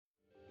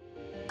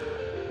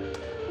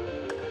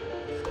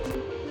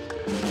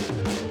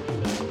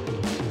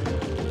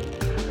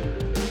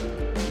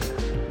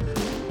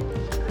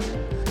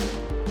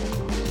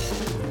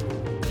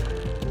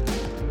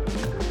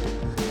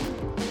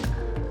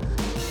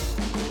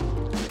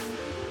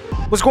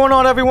What's going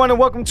on, everyone, and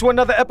welcome to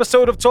another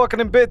episode of Talking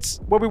in Bits,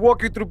 where we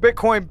walk you through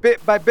Bitcoin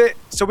bit by bit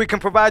so we can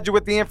provide you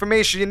with the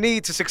information you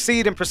need to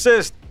succeed and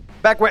persist.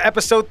 Back with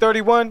episode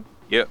 31.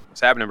 Yep,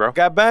 what's happening, bro?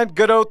 Got Ben,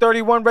 good old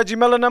 31 Reggie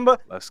Miller number.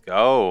 Let's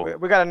go.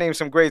 We got to name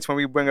some greats when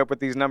we bring up with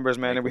these numbers,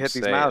 man, and we hit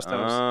these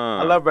milestones.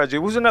 I love Reggie.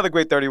 Who's another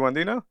great 31, do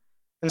you know?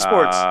 In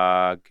sports.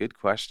 Good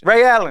question.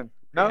 Ray Allen.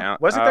 No?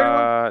 Was it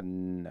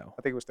 31? No.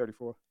 I think it was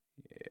 34.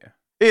 Yeah.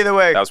 Either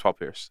way. That was Paul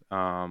Pierce.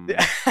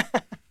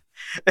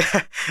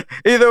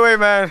 Either way,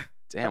 man.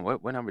 Damn,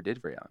 what number did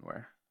Ray Allen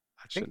wear?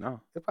 I should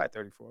know. It's probably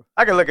 34.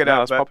 I can look it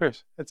up. That's Paul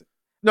Pierce.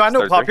 No, I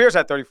know Paul Pierce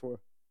had 34.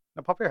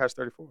 No, Paul Pierce has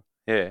 34.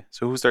 Yeah.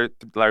 So who's 30?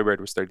 Larry Bird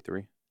was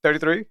 33.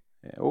 33?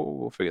 Yeah,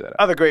 we'll figure that out.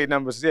 Other great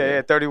numbers.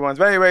 Yeah, 31s.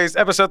 But anyways,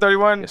 episode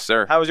 31. Yes,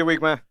 sir. How was your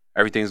week, man?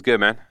 Everything's good,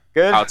 man.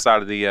 Good?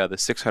 Outside of the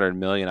 $600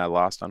 million I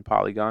lost on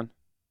Polygon.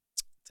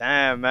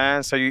 Damn,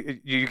 man. So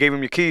you gave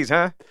him your keys,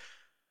 huh?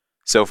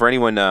 So for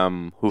anyone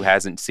who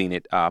hasn't seen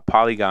it,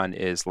 Polygon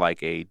is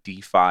like a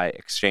DeFi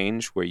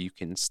exchange where you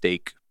can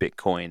stake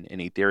Bitcoin and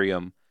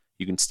Ethereum.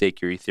 You can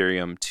stake your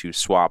Ethereum to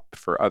swap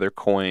for other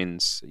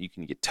coins. You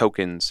can get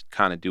tokens,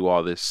 kind of do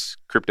all this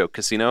crypto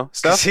casino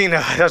stuff.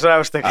 Casino, that's what I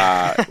was thinking.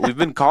 We've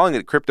been calling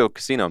it crypto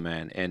casino,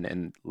 man.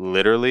 And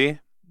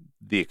literally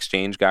the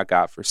exchange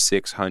got for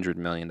 $600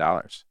 million.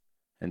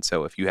 And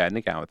so if you had an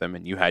account with them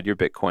and you had your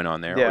Bitcoin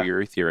on there or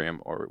your Ethereum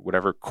or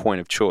whatever coin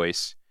of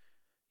choice,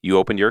 you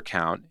opened your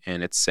account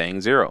and it's saying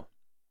zero.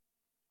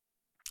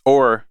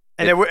 Or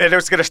it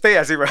was going to stay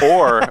at zero.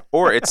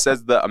 or it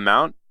says the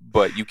amount,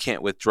 but you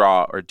can't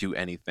withdraw or do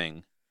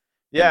anything.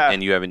 Yeah.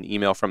 And you have an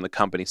email from the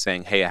company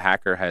saying, hey, a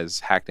hacker has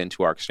hacked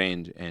into our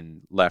exchange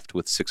and left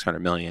with $600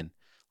 million.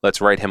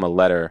 Let's write him a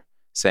letter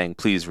saying,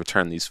 please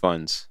return these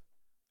funds.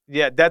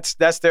 Yeah, that's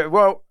the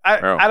well.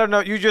 I don't know.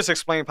 You just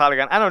explained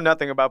Polygon. I know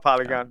nothing about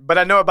Polygon, but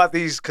I know about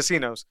these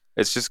casinos.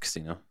 It's just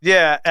casino.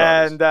 Yeah,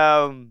 and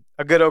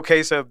a good old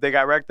case of they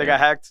got wrecked, they got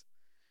hacked.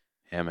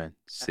 Yeah, man,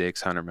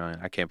 $600 million.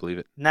 I can't believe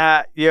it.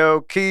 Not yo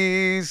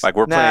keys. Like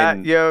we're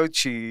playing yo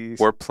cheese.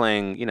 We're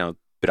playing,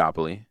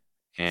 Bitopoly,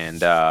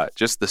 and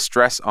just the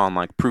stress on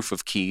like proof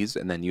of keys,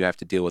 and then you have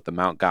to deal with the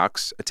Mt.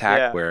 Gox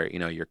attack where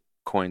your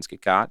coins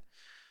get got.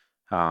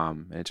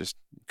 And it just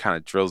kind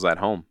of drills that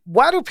home.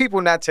 Why do people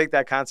not take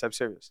that concept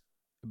serious?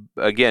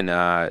 Again,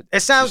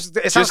 it sounds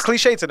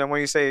cliche to them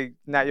when you say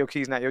 "not your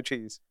keys, not your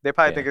cheese." They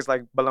probably think it's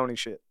like baloney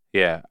shit.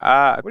 Yeah.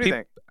 What do you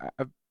think?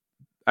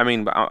 I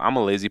mean, I'm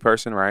a lazy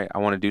person, right? I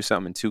want to do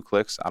something in 2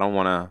 clicks. I don't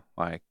want to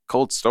like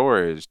cold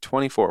storage,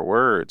 24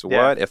 words.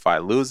 Yeah. What if I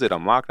lose it?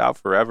 I'm locked out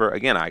forever.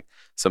 Again,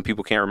 some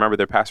people can't remember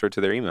their password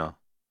to their email.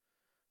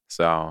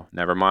 So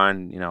never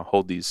mind.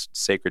 Hold these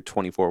sacred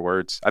 24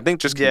 words. I think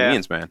just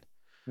convenience, man.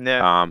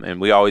 Yeah.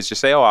 And we always just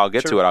say, I'll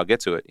get to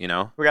it,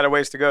 We got a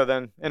ways to go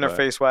then,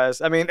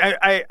 interface-wise. I mean,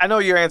 I know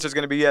your answer is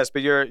going to be yes,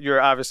 but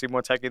you're obviously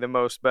more techie than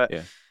most. But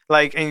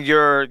like in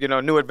your,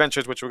 new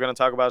adventures, which we're going to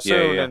talk about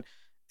soon, and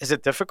is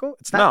it difficult?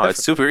 It's not difficult.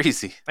 It's super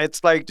easy.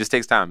 It's like... just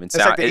takes time. It's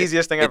like the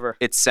easiest thing ever.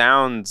 It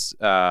sounds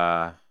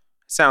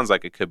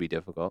like it could be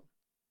difficult.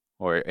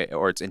 Or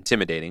it's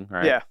intimidating,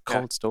 right? Yeah.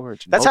 Cold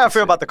storage. That's how I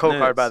feel about the cold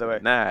card, by the way.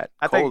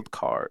 Cold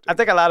card. I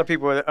think a lot of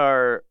people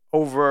are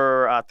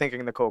over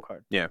thinking the cold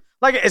card. Yeah.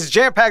 Like it's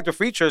jam-packed with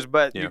features,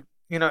 but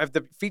if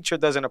the feature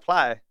doesn't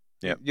apply,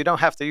 you don't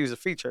have to use the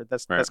feature.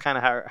 That's kind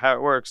of how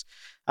it works.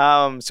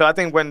 So I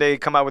think when they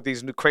come out with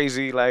these new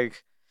crazy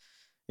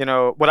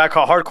what I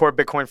call hardcore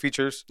Bitcoin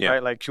features,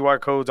 right? Like QR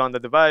codes on the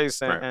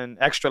device and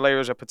extra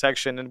layers of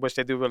protection, in which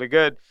they do really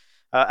good.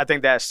 I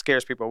think that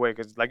scares people away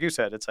because, like you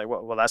said, it's like,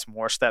 well, that's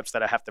more steps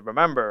that I have to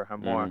remember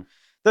and more.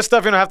 This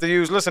stuff you don't have to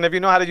use. Listen, if you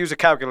know how to use a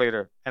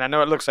calculator, and I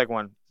know it looks like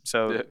one,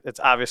 so it's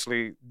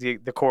obviously the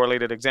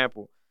correlated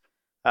example.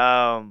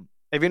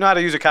 If you know how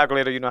to use a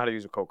calculator, you know how to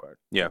use a cold card.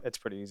 Yeah. It's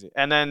pretty easy.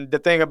 And then the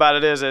thing about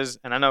it is,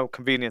 and I know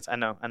convenience, I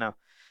know.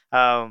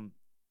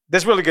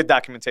 There's really good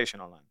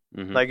documentation online.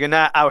 Mm-hmm. Like, you're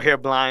not out here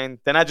blind.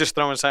 They're not just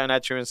throwing something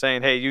at you and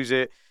saying, hey, use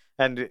it.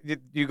 And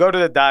you go to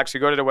the docs,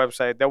 you go to the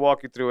website, they'll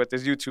walk you through it.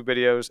 There's YouTube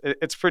videos.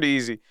 It's pretty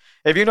easy.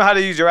 If you know how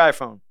to use your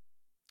iPhone,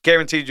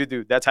 guaranteed you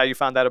do. That's how you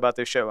found out about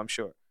this show, I'm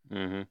sure.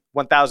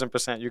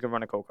 1,000% you can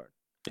run a cold card.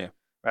 Yeah.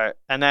 Right.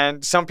 And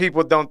then some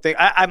people don't think,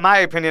 my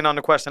opinion on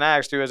the question I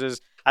asked you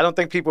is I don't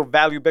think people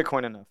value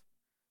Bitcoin enough.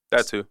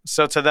 That too.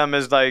 So to them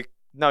is like,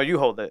 no, you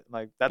hold it.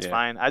 Like, that's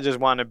fine. I just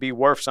want to be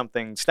worth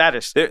something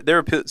status. There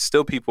are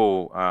still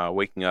people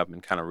waking up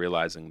and kind of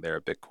realizing they're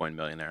a Bitcoin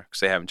millionaire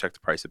because they haven't checked the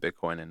price of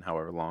Bitcoin in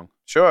however long.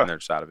 Sure. And they're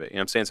just out of it. You know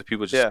what I'm saying? So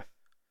people just,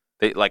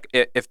 they like,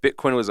 if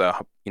Bitcoin was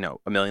 $1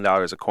 million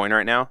a coin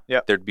right now,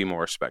 there'd be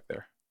more respect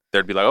there.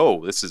 They'd be like,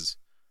 oh,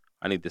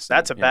 I need this.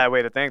 That's a bad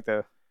way to think,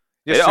 though.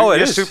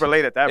 You're super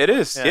late at that point. It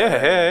is.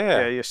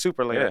 Yeah, you're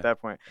super late at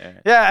that point.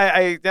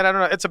 I don't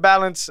know. It's a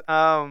balance.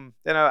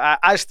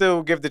 I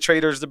still give the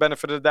traders the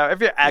benefit of the doubt.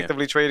 If you're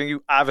actively trading,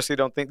 you obviously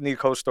don't need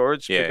cold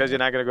storage because you're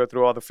not going to go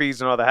through all the fees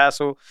and all the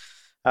hassle.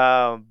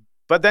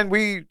 But then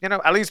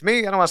at least me,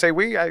 I don't want to say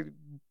we,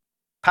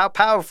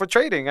 pow for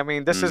trading. I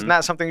mean, this is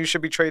not something you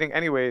should be trading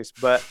anyways.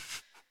 But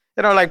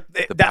You know, like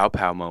the pow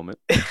pow moment.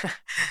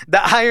 The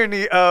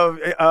irony of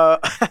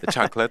the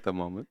chocleta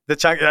moment.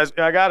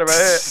 I got it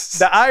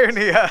right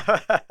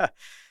here.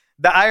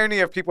 The irony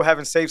of people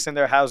having safes in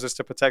their houses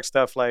to protect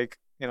stuff like,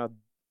 you know,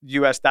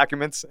 U.S.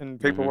 documents and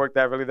paperwork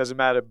that really doesn't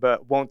matter,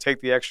 but won't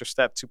take the extra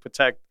step to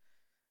protect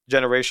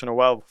generational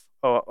wealth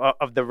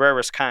of the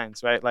rarest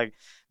kinds, right? Like,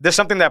 there's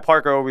something that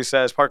Parker always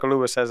says. Parker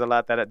Lewis says a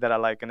lot that I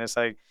like, and it's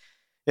like,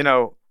 you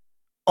know,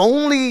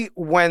 only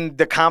when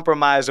the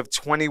compromise of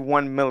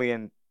 21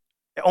 million,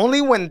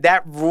 only when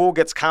that rule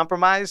gets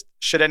compromised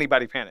should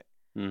anybody panic.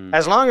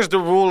 As long as the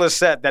rule is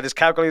set that is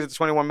calculated to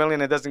 21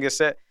 million and it doesn't get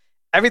set,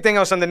 everything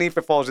else underneath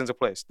it falls into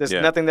place. There's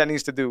nothing that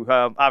needs to do.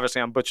 Obviously,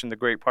 I'm butchering the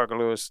great Parker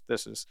Lewis.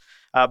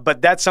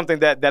 But that's something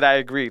that I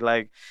agree.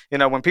 Like, you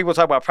know, when people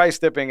talk about price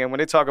dipping and when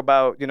they talk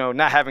about, you know,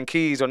 not having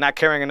keys or not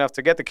caring enough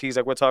to get the keys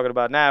like we're talking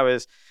about now,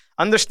 is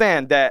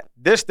understand that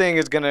this thing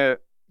is going to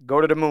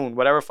go to the moon,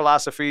 whatever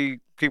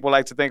philosophy people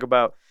like to think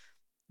about,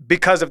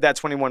 because of that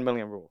 21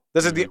 million rule.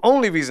 This is the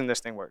only reason this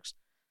thing works.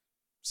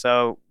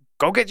 So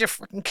go get your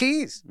fucking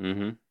keys.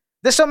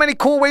 There's so many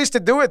cool ways to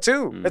do it,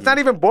 too. It's not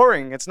even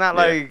boring. It's not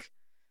like...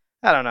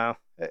 I don't know.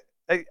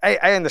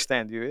 I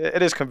understand you.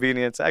 It is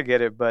convenience. I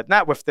get it, but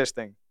not with this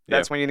thing.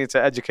 That's when you need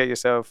to educate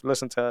yourself.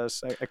 Listen to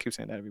us. I keep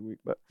saying that every week,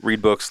 but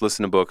read books,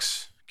 listen to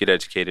books, get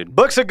educated.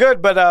 Books are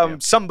good,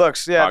 but some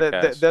books,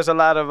 there's a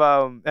lot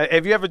of.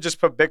 Have you ever just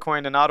put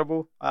Bitcoin in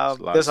Audible?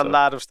 There's a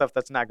lot of stuff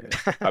that's not good.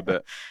 I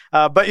bet.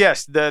 But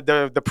yes,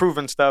 the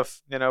proven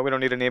stuff. You know, we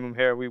don't need to name them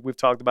here. We've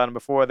talked about them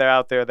before. They're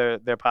out there.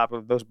 They're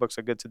popular. Those books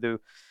are good to do.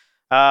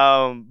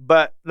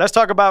 But let's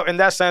talk about, in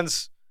that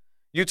sense,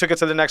 you took it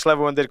to the next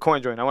level and did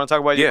CoinJoin. I want to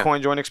talk about your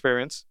CoinJoin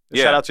experience.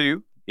 Shout out to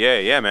you.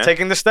 Yeah, man.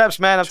 Taking the steps,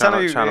 man. I'm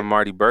telling you. Trying to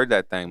Marty Bird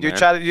that thing,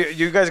 man.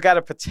 You guys got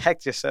to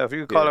protect yourself.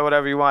 You can call it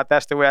whatever you want.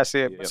 That's the way I see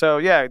it. So,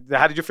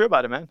 how did you feel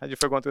about it, man? How did you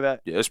feel going through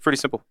that? Yeah, it's pretty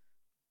simple.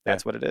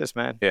 That's what it is,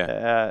 man.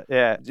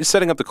 Yeah. Just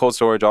setting up the cold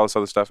storage, all this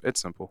other stuff, it's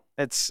simple.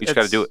 You just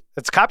got to do it.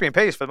 It's copy and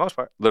paste for the most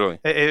part. Literally.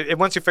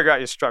 Once you figure out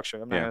your structure,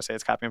 I'm not going to say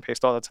it's copy and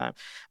paste all the time.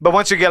 But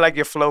once you get like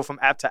your flow from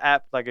app to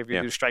app, like if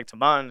you do strike to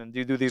mon and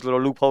you do these little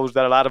loopholes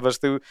that a lot of us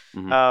do,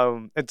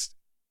 it's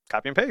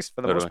copy and paste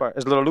for the most part.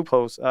 It's little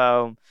loopholes.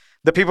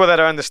 The people that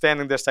are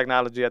understanding this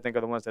technology, I think,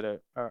 are the ones that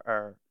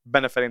are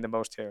benefiting the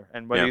most here.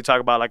 And whether you talk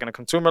about like on a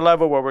consumer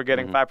level where we're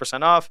getting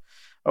 5% off,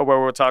 or where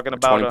we're talking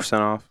about 20%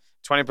 off.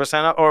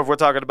 20% off, or if we're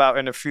talking about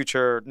in the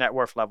future net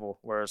worth level,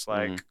 where it's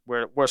like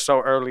we're so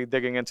early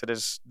digging into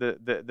this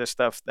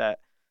stuff that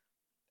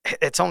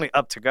it's only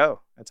up to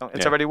go.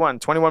 It's already won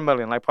 21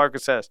 million, like Parker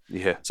says.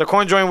 Yeah. So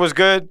CoinJoin was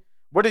good.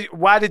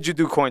 Why did you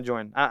do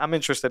CoinJoin? I'm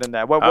interested in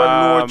that. What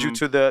lured you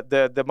to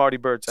the Marty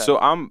Bird side? So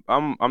I'm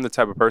the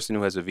type of person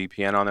who has a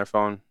VPN on their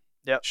phone.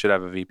 Yep. Should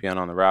have a VPN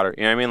on the router.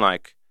 You know what I mean?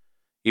 Like,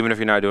 even if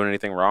you're not doing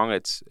anything wrong,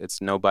 it's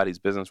nobody's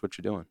business what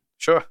you're doing.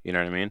 Sure. You know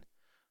what I mean?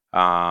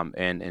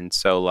 And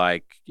so,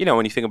 like, you know,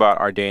 when you think about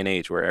our day and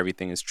age where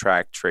everything is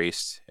tracked,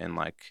 traced, and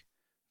like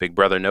Big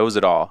Brother knows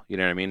it all, you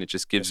know what I mean? It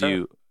just gives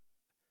you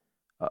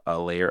a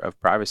layer of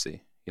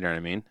privacy. You know what I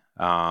mean?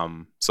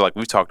 So like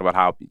we've talked about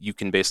how you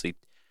can basically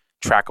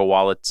track a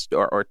wallet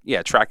or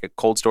track a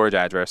cold storage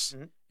address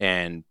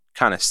and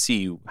kind of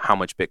see how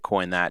much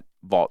Bitcoin that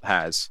vault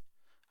has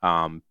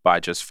by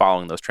just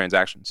following those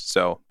transactions.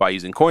 So by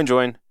using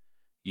CoinJoin,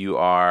 you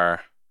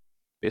are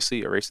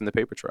basically erasing the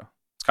paper trail.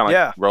 It's kind of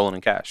like rolling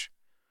in cash,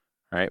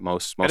 right?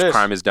 Most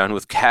crime is done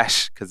with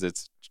cash because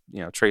it's,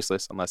 you know,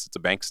 traceless unless it's a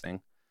bank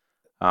sting.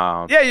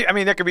 I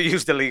mean, that could be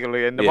used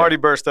illegally, and the Marty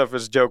Bird stuff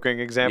is joking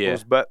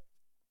examples, but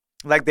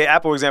like the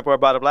Apple example I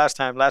brought up last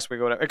week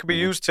or whatever, it could be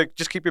used to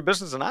just keep your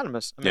business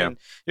anonymous. I mean,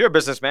 you're a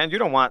businessman. You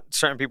don't want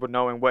certain people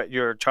knowing what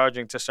you're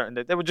charging to certain.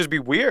 That would just be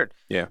weird.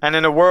 Yeah. And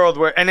in a world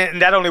where,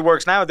 and that only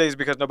works nowadays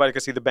because nobody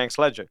can see the bank's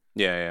ledger.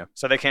 Yeah.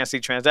 So they can't see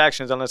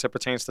transactions unless it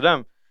pertains to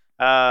them.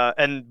 But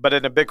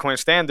in a Bitcoin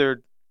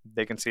standard,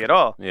 they can see it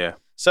all. Yeah.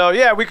 So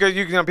yeah, we could.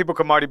 People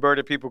could Marty Bird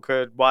it. People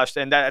could watch,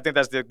 and I think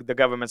that's the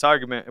government's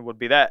argument. It would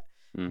be that.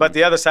 But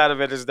the other side of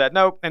it is that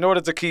no, in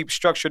order to keep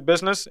structured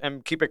business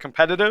and keep it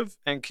competitive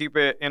and keep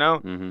it,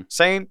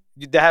 sane,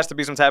 there has to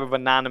be some type of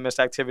anonymous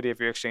activity if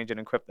you're exchanging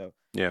in crypto.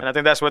 Yeah. And I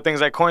think that's what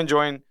things like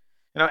CoinJoin,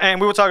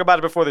 and we were talking about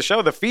it before the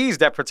show. The fees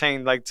that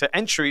pertain like to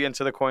entry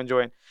into the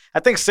CoinJoin,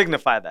 I think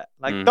signify that.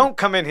 Like, don't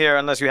come in here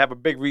unless you have a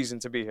big reason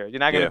to be here. You're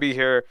not going to be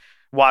here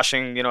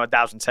washing,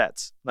 1,000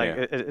 sets. Like,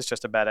 it's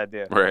just a bad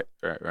idea. Right.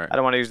 I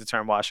don't want to use the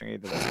term washing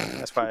either.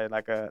 That's probably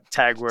like a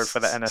tag word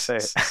for the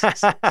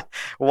NSA.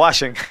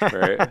 Washing.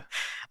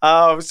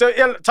 Right.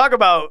 So talk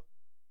about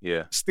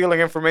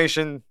stealing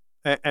information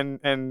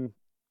and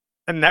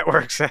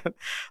networks.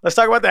 Let's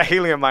talk about that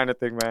helium miner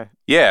thing, man.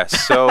 Yeah.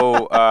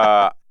 So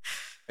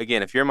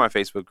again, if you're in my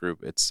Facebook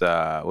group, it's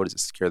what is it?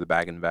 Secure the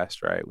Bag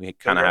Invest, right? We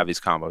kind of have these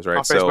combos, right?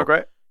 On Facebook,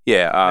 right?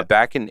 Yeah.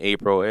 Back in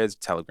April, it's a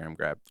Telegram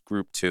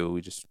group too.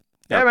 We just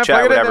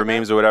chat whatever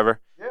memes or whatever.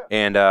 Yeah.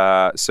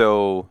 And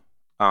so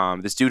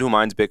this dude who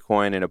mines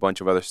Bitcoin and a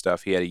bunch of other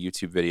stuff, he had a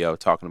YouTube video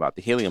talking about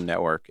the Helium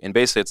network. And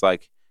basically it's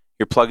like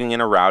you're plugging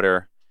in a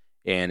router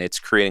and it's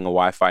creating a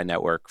Wi-Fi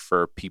network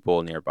for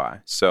people nearby.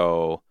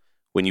 So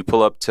when you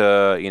pull up to,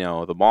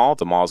 the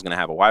mall is going to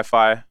have a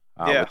Wi-Fi.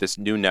 With this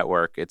new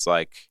network, it's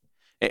like,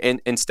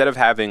 and instead of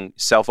having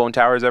cell phone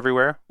towers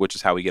everywhere, which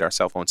is how we get our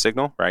cell phone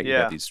signal, right? You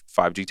got these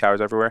 5G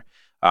towers everywhere.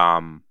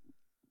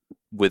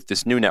 With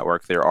this new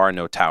network, there are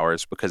no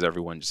towers because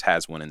everyone just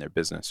has one in their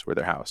business or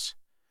their house.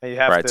 And you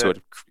have right, so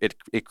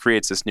it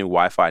creates this new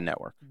Wi-Fi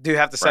network. Do you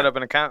have to set up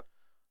an account?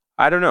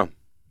 I don't know.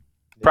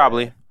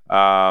 Probably.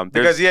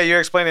 Because you're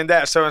explaining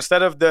that. So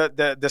instead of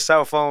the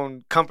cell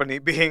phone company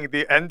being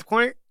the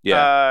endpoint,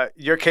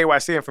 your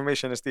KYC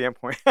information is the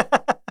endpoint.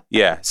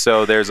 Yeah.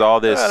 So there's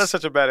all this that's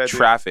such a bad idea.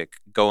 Traffic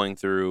going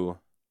through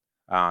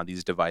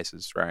these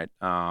devices, right?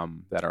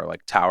 That are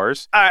like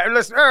towers. All right,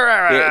 listen. No.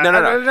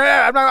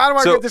 I don't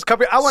want to get this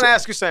company. I want to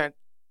ask you something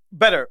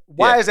better.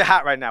 Why is it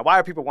hot right now?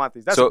 Why do people want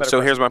these? That's so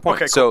here's my point.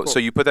 Okay, cool. So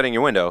you put that in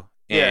your window,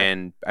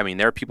 and I mean,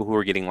 there are people who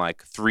are getting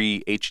like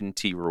 3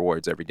 H&T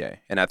rewards every day,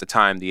 and at the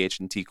time, the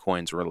H&T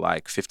coins were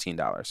like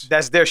 $15.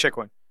 That's their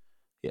shitcoin.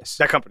 Yes.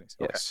 That company's.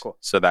 Yes. Okay, cool.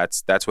 So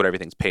that's what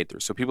everything's paid through.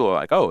 So people are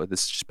like, oh,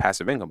 this is just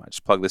passive income. I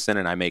just plug this in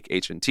and I make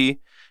H&T.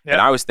 Yeah.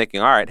 And I was thinking,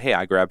 all right, hey,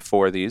 I grab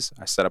 4 of these.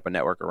 I set up a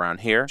network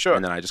around here. Sure.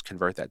 And then I just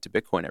convert that to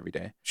Bitcoin every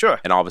day.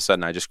 Sure. And all of a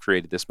sudden, I just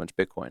created this much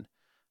Bitcoin.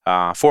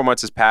 4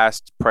 months has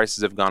passed.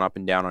 Prices have gone up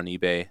and down on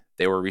eBay.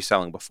 They were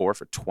reselling before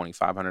for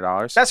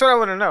 $2,500. That's what I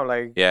want to know.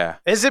 Like, yeah.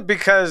 Is it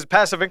because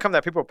passive income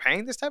that people are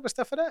paying this type of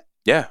stuff for that?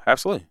 Yeah,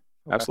 absolutely.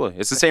 Okay. Absolutely.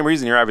 It's the same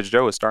reason your average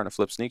Joe is starting to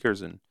flip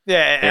sneakers and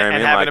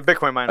and having a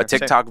Bitcoin miner. A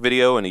TikTok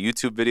video and a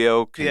YouTube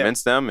video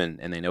convince them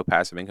and they know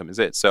passive income is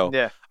it. So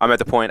I'm at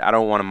the point I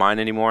don't want to mine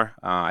anymore.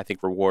 I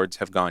think rewards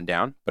have gone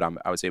down, but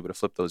I was able to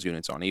flip those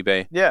units on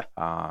eBay. Yeah.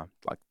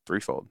 Like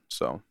 3-fold.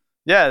 So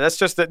yeah, that's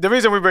just the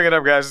reason we bring it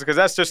up, guys, is because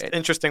that's just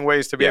interesting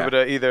ways to be able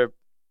to either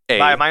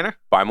buy a miner,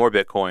 buy more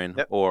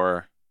Bitcoin,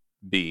 or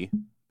B,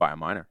 buy a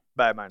miner.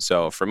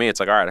 So for me, it's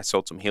like, all right, I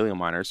sold some helium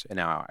miners, and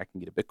now I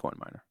can get a Bitcoin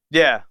miner.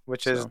 Yeah,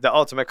 which is the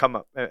ultimate come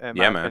up, in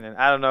my opinion.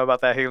 I don't know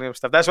about that helium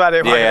stuff. That's why I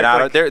didn't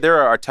want to. There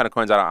are a ton of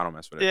coins I don't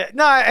mess with it. Yeah,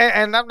 no,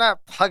 and I'm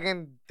not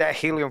plugging that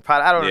helium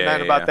product. I don't know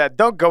nothing about that.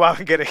 Don't go out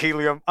and get a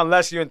helium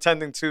unless you're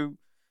intending to,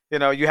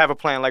 you have a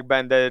plan like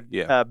Ben did.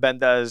 Yeah. Ben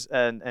does,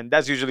 and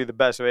that's usually the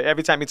best way.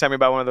 Every time you tell me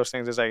about one of those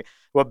things, it's like,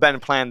 well, Ben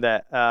planned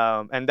that,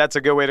 and that's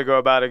a good way to go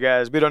about it,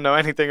 guys. We don't know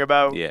anything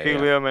about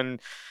helium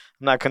and.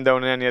 I'm not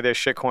condoning any of their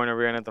shitcoinery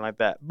or anything like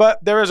that. But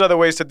there is other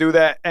ways to do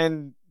that.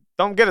 And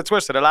don't get it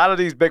twisted. A lot of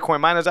these Bitcoin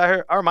miners out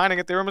here are mining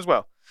Ethereum as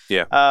well.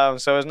 Yeah.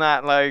 So it's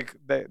not like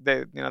they're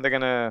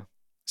going to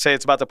say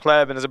it's about the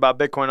pleb and it's about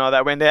Bitcoin and all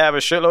that. When they have a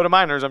shitload of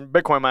miners,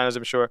 Bitcoin miners,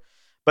 I'm sure.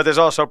 But there's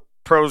also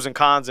pros and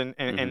cons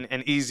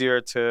and easier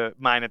to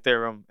mine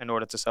Ethereum in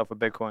order to sell for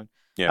Bitcoin.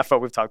 Yeah. I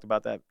thought we've talked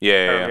about that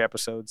early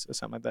episodes or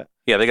something like that.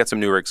 Yeah, they got some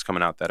new rigs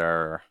coming out that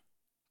are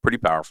pretty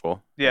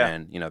powerful. Yeah.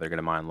 And, they're going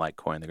to mine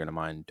Litecoin. They're going to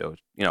mine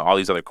Doge, all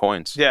these other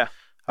coins. Yeah.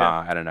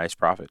 At a nice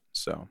profit.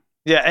 So.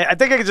 Yeah, I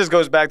think it just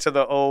goes back to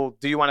the old,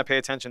 do you want to pay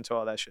attention to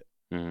all that shit?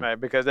 Mm-hmm. Right?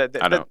 Because I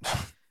don't.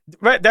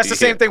 Right, that's the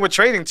same thing with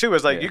trading too.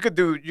 Is like you could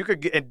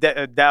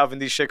delve in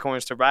these shit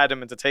coins to ride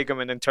them and to take them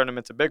and then turn them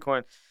into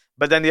Bitcoin.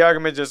 But then the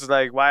argument just is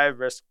like, why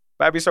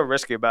be so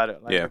risky about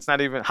it? Like it's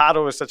not even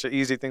HODL is such an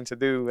easy thing to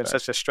do and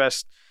such a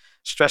stress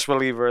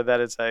reliever that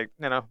it's like,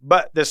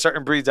 but there's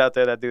certain breeds out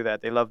there that do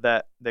that. They love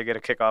that. They get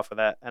a kick off of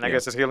that. And I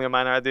guess this helium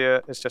miner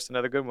idea is just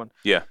another good one.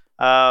 Yeah.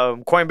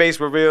 Coinbase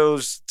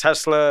reveals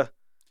Tesla,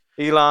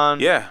 Elon.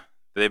 Yeah.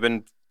 They've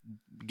been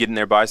getting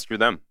their buys through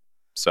them.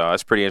 So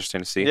that's pretty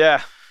interesting to see.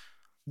 Yeah.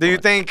 Do you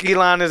think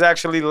Elon is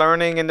actually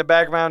learning in the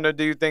background, or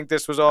do you think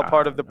this was all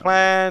part of the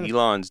plan?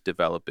 Elon's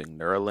developing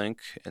Neuralink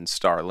and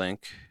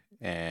Starlink,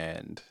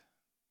 and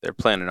they're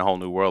planning a whole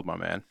new world, my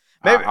man.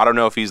 I don't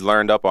know if he's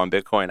learned up on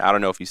Bitcoin. I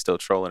don't know if he's still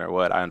trolling or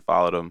what. I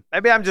unfollowed him.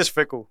 Maybe I'm just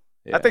fickle.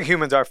 Yeah. I think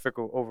humans are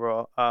fickle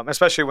overall,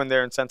 especially when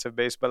they're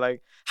incentive-based. But,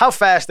 like, how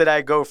fast did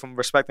I go from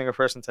respecting a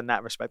person to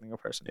not respecting a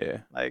person?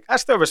 Yeah. Like, I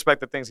still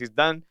respect the things he's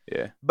done.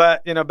 Yeah.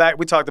 But,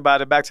 we talked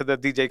about it, back to the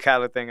DJ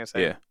Khaled thing. It's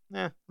like,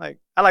 like,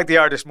 I like the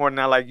artist more than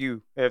I like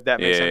you, if that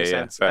makes any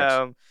sense.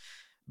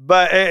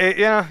 But,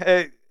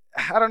 I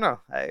don't know.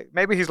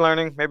 Maybe he's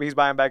learning. Maybe he's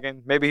buying back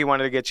in. Maybe he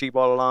wanted to get cheap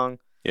all along.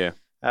 Yeah.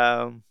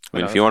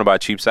 If you want to buy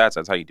cheap sats,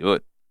 that's how you do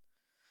it.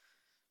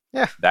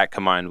 Yeah. That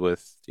combined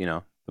with,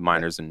 the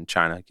miners in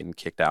China getting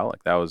kicked out,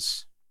 like that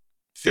was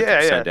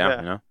 50%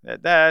 down,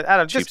 I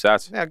don't cheap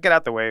sats. Yeah, get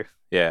out the way.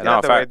 Yeah,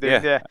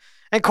 yeah.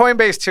 And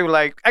Coinbase too,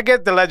 like I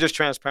get the ledger's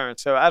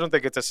transparent, so I don't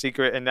think it's a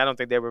secret, and I don't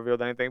think they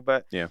revealed anything.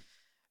 But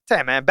tell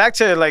you, man, back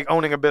to like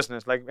owning a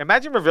business. Like,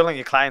 imagine revealing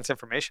your client's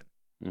information.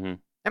 Mm-hmm.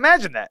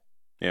 Imagine that.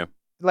 Yeah.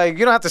 Like,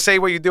 you don't have to say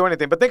what you do or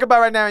anything, but think about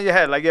right now in your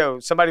head, like, yo,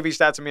 somebody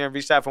reached out to me and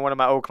reached out for one of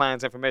my old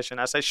clients' information.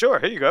 I say, sure,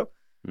 here you go.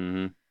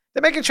 Mm-hmm.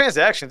 They're making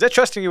transactions. They're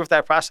trusting you with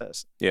that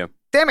process. Yeah.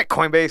 Damn it,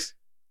 Coinbase.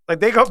 Like,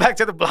 they go back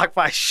to the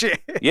BlockFi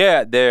shit.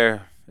 Yeah,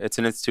 it's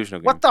an institutional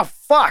game. What the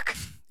fuck?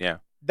 Yeah.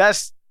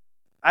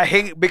 I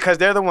hate, because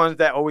they're the ones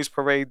that always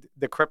parade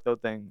the crypto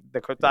thing,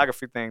 the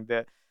cryptography thing,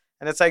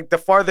 and it's like the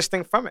farthest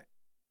thing from it.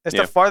 It's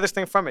the farthest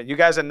thing from it. You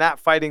guys are not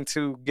fighting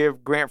to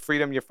give Grant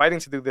freedom. You're fighting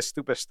to do this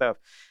stupid stuff.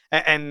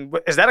 And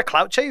is that a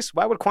clout chase?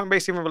 Why would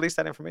Coinbase even release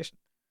that information?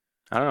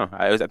 I don't know.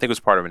 I think it was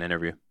part of an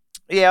interview.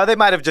 Yeah, they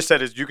might have just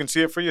said, you can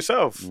see it for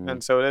yourself.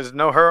 And so there's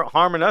no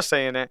harm in us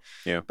saying it.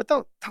 Yeah. But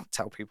don't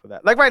tell people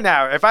that. Like right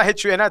now, if I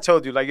hit you and I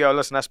told you, like, yo,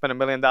 listen, I spent $1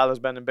 million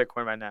betting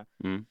Bitcoin right now.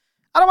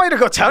 I don't want you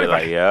to go tell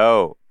anybody. Like,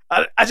 yo.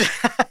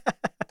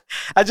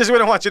 I just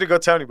wouldn't want you to go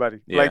tell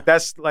anybody. Yeah. Like,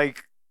 that's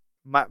like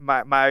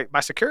my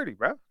security,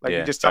 bro. Like,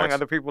 you're just telling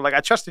other people, like,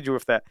 I trusted you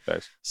with that.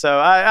 So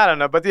I don't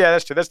know. But yeah,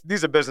 that's true.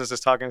 These are businesses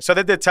talking. So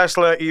they did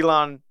Tesla,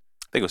 Elon.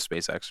 I think it was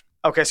SpaceX.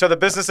 Okay, so the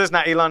business is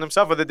not Elon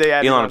himself, or did they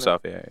add Elon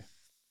himself? Yeah.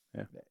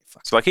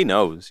 So like he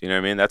knows, you know what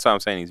I mean? That's why I'm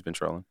saying he's been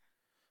trolling.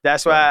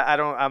 That's why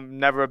I'm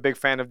never a big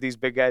fan of these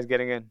big guys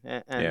getting in.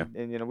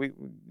 And you know, we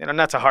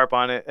not to harp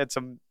on it. It's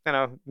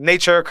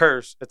nature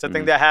occurs. It's a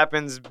thing that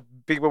happens.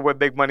 People with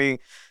big money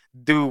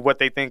do what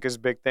they think is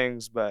big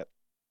things, but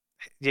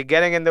you're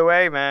getting in the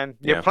way, man.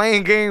 You're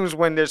playing games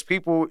when there's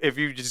people. If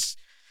you just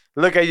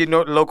look at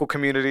your local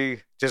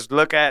community, just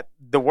look at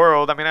the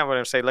world. I mean, I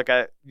wouldn't say look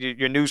at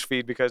your news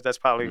feed because that's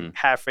probably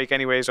half fake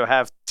anyways or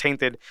half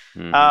tainted.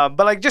 But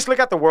like, just look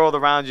at the world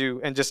around you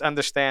and just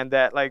understand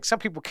that like some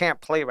people can't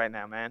play right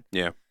now, man.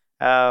 Yeah.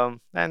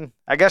 And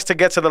I guess to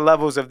get to the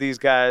levels of these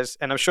guys,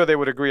 and I'm sure they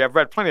would agree. I've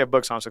read plenty of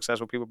books on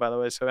successful people, by the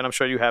way. So, and I'm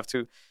sure you have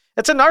too.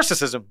 It's a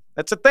narcissism.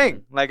 It's a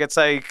thing. Like, it's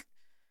like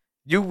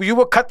you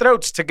will cut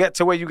throats to get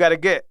to where you got to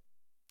get.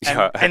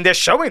 And they're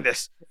showing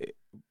this.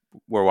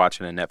 We're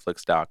watching a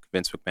Netflix doc.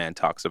 Vince McMahon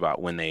talks about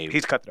when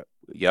he's cutthroat.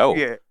 Yo,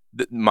 yeah.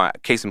 My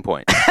case in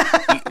point.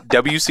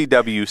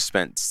 WCW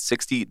spent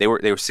They were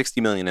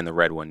 $60 million in the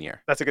red one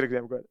year. That's a good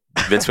example. Go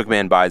ahead. Vince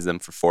McMahon buys them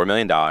for $4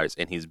 million,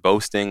 and he's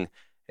boasting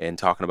and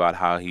talking about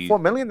how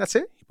 $4 million. That's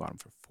it. He bought them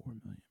for $4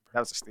 million. That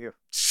was a steal.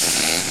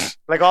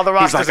 Like all the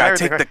rosters. He's like, I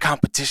take the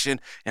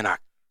competition and I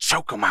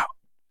choke them out.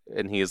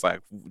 And he's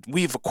like,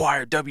 we've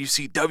acquired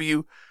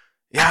WCW.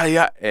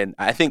 Yeah. And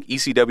I think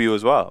ECW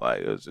as well.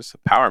 Like, it was just a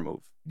power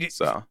move.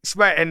 So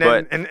right, and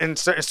then in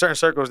certain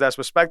circles that's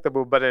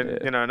respectable, but in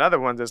in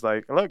other ones it's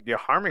like, look, you're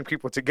harming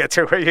people to get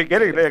to where you're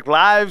getting. Like,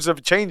 lives are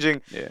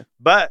changing. Yeah.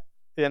 But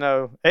it's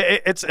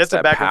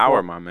a back power,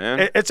 and forth. My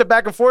man. It's a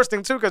back and forth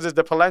thing too, because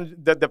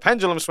the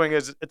pendulum swing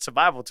is it's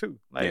survival too.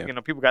 Like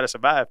people got to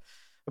survive.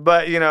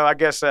 But I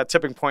guess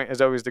tipping point is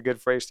always the good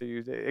phrase to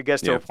use. It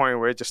gets to a point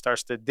where it just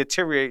starts to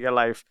deteriorate your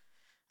life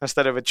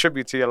instead of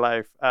attribute to your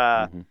life.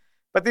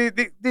 But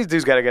these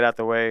dudes got to get out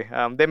the way.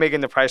 They're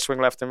making the price swing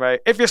left and right.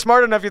 If you're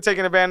smart enough, you're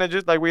taking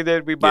advantage. Like we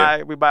did. We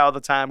buy all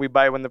the time. We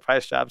buy when the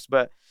price drops.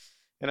 But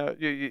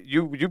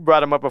you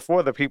brought them up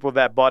before, the people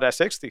that bought at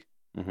 60.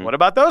 What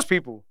about those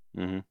people?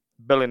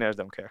 Billionaires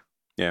don't care.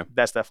 Yeah,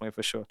 that's definitely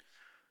for sure.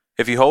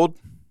 If you hold,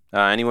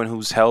 anyone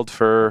who's held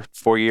for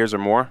 4 years or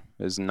more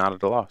is not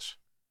at a loss.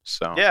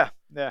 So yeah.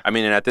 I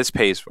mean, and at this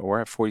pace,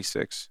 we're at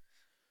 46,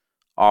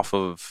 off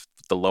of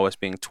the lowest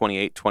being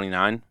 28,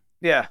 29.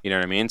 Yeah. You know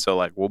what I mean? So,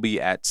 like, we'll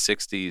be at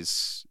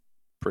 60s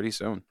pretty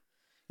soon.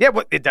 Yeah,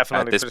 but it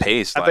definitely. At this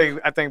pace.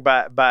 I think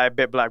by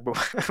Bit Black Boom,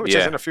 which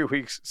is in a few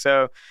weeks.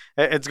 So,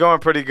 it's going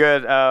pretty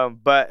good.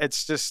 But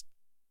it's just,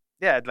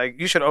 like,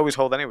 you should always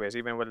hold anyways,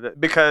 even with it.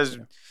 Because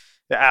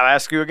I'll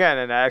ask you again,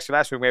 and I asked you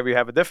last week, maybe you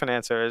have a different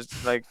answer.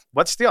 Is like,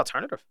 what's the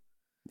alternative?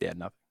 Yeah,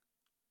 nothing.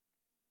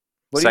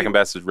 Second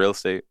best is real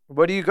estate.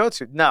 What do you go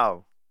to?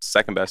 No.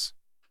 Second best.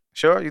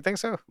 Sure, you think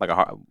so? Like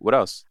what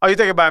else? Oh, you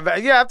think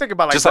about? Yeah, I'm thinking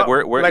about like just like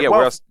where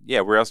else?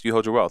 Yeah, where else do you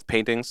hold your wealth?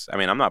 Paintings. I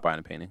mean, I'm not buying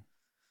a painting.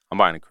 I'm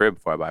buying a crib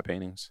before I buy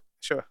paintings.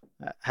 Sure,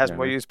 has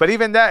more use, but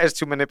even that is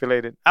too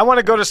manipulated. I want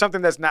to go to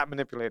something that's not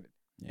manipulated.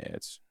 Yeah,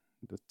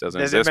 it doesn't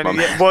exist.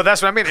 Well,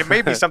 that's what I mean. It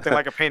may be something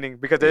like a painting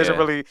because there isn't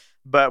really.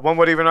 But one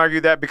would even argue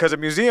that because of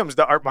museums,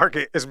 the art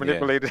market is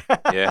manipulated.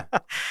 Yeah.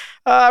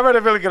 I read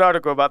a really good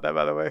article about that,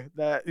 by the way.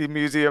 That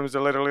museums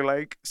are literally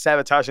like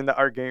sabotaging the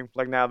art game.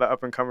 Like now, the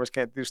up and comers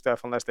can't do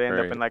stuff unless they end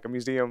up in like a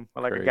museum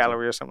or like a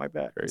gallery or something like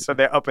that. Crazy. So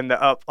they're upping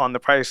the up on the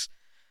price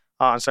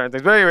on certain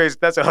things. But anyways,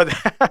 that's a whole.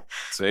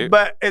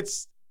 But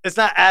it's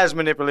not as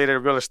manipulated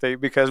as real estate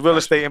because real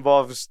estate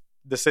involves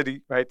the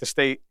city, right? The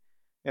state.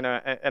 And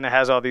it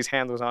has all these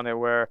handles on it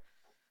where,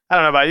 I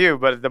don't know about you,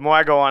 but the more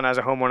I go on as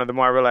a homeowner, the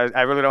more I realize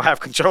I really don't have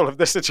control of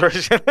this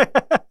situation.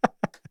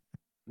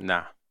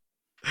 Nah.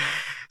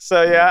 So,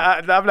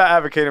 I'm not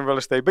advocating real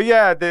estate. But,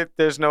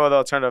 there's no other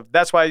alternative.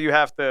 That's why you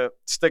have to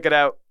stick it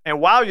out. And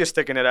while you're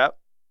sticking it out,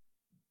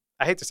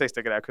 I hate to say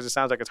stick it out because it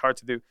sounds like it's hard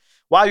to do.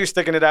 While you're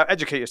sticking it out,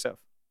 educate yourself.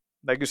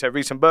 Like you said,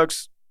 read some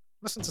books.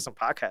 Listen to some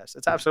podcasts.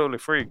 It's absolutely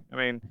free. I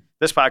mean,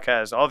 this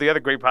podcast, all the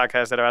other great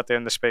podcasts that are out there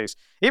in the space,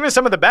 even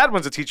some of the bad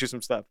ones will teach you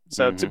some stuff.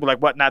 So,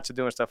 like what not to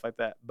do and stuff like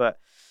that. But,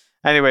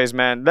 anyways,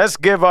 man, let's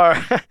give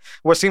our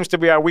what seems to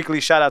be our weekly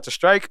shout out to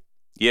Strike.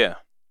 Yeah,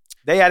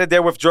 they added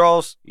their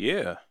withdrawals.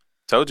 Yeah,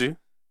 told you.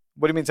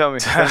 What do you mean? Tell me.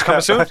 Is it coming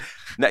soon?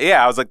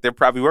 Yeah, I was like, they're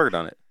probably working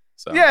on it.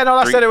 So yeah, no,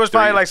 I said it was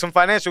probably like some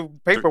financial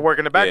paperwork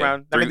in the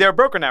background. I mean, they're a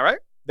broker now, right?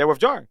 They're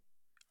withdrawing.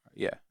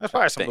 Yeah, that's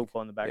probably some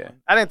loophole in the background.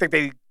 I didn't think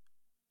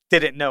they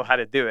didn't know how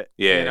to do it.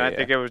 Yeah, I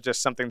think it was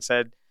just something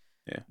said,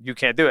 you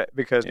can't do it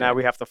because now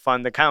we have to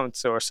fund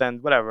accounts or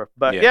send whatever.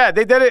 But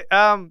they did it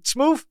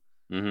smooth.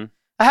 Mm-hmm.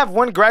 I have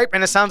one gripe,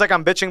 and it sounds like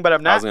I'm bitching, but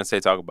I'm not. I was gonna say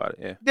talk about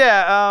it.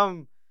 Yeah.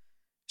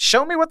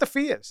 Show me what the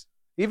fee is,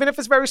 even if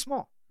it's very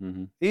small,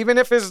 even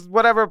if it's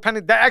whatever penny.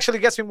 That actually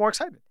gets me more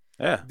excited.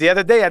 Yeah. The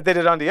other day I did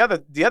it on the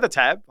other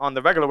tab on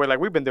the regular way, like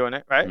we've been doing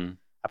it, right?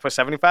 I put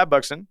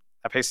 $75 in.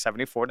 I paid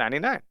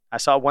 $74.99. I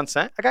saw 1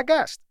 cent. I got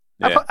gassed.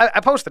 Yeah. I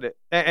posted it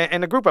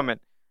in the group I'm in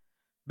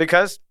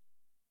because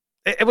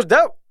it was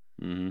dope.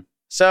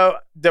 So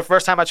the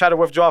first time I tried to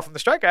withdraw from the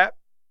Strike app,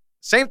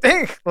 same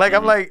thing. Like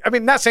I'm like, I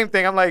mean, not same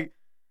thing. I'm like,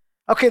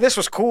 okay, this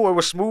was cool. It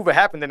was smooth. It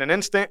happened in an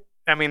instant.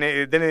 I mean,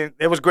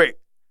 it was great.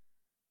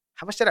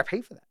 How much did I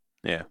pay for that?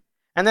 Yeah.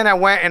 And then I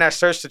went and I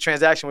searched the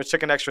transaction, which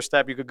took an extra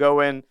step. You could go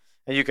in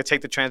and you could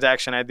take the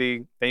transaction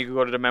ID. Then you could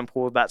go to the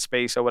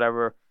mempool.space or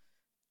whatever,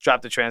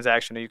 drop the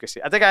transaction, and you could see.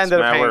 I think I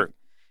ended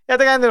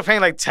up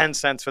paying like 10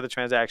 cents for the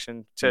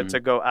transaction to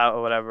go out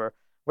or whatever,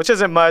 which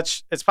isn't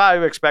much. It's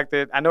probably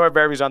expected. I know it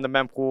varies on the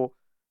mempool,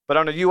 but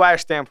on a UI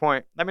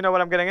standpoint, let me know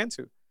what I'm getting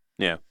into.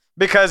 Yeah.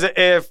 Because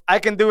if I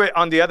can do it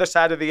on the other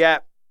side of the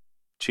app,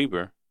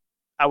 cheaper,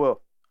 I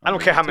will. I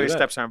don't care how many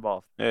steps are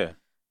involved. Yeah.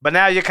 But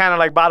now you're kind of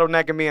like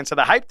bottlenecking me into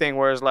the hype thing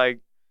where it's like,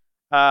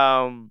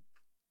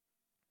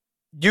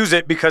 use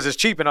it because it's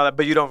cheap and all that,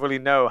 but you don't really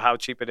know how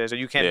cheap it is, or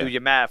you can't do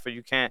your math, or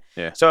you can't.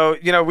 Yeah. So,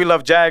 we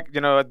love Jag,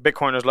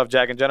 Bitcoiners love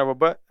Jag in general,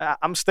 but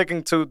I'm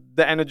sticking to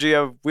the energy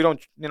of we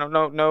don't,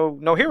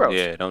 no heroes.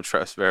 Yeah, don't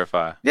trust,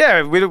 verify.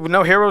 Yeah, we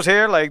no heroes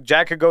here. Like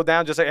Jag could go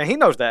down just like, and he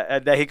knows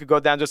that he could go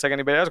down just like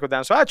anybody else go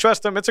down. So I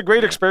trust him. It's a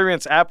great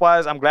experience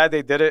app-wise. I'm glad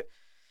they did it.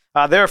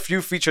 They're a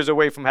few features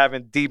away from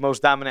having the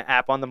most dominant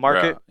app on the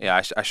market.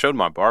 Yeah, I showed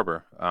my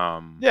barber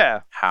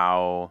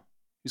how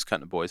he's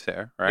cutting the boy's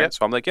hair, right? Yep.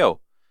 So I'm like, yo,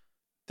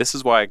 this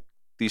is why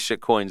these shit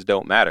coins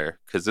don't matter,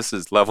 because this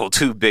is level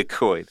 2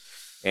 Bitcoin.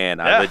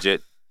 And I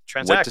legit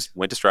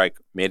went to Strike,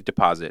 made a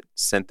deposit,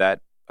 sent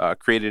that,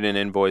 created an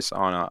invoice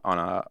on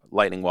a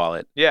Lightning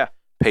wallet,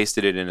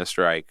 pasted it in a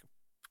Strike,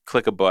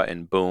 click a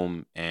button,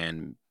 boom,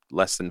 and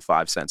less than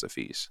 5 cents of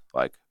fees,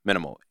 like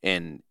minimal.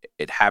 And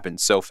it happened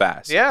so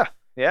fast.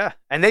 Yeah,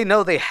 and they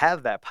know they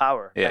have that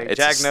power. Yeah, like,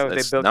 Jag knows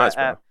they built that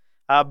app.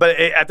 But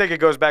I think it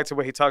goes back to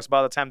what he talks about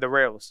all the time, the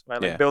rails,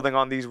 right? Like building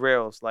on these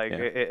rails. Like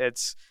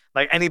it's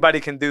like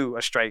anybody can do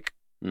a Strike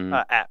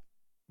app.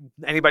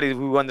 Anybody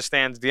who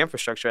understands the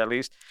infrastructure at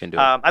least can do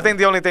it. I think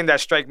the only thing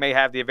that Strike may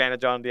have the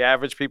advantage on the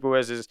average people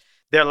is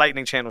their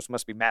Lightning channels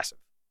must be massive,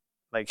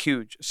 like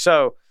huge.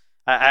 So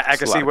I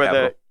can see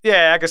where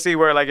I can see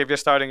where like if you're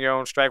starting your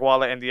own Strike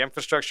wallet and the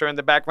infrastructure in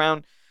the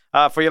background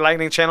for your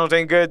Lightning channels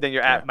ain't good, then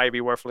your app might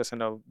be worthless in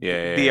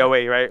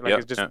DOA, right?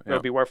 Like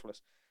it'll be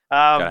worthless.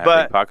 Gotta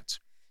have big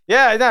pockets.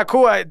 Yeah,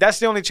 cool. That's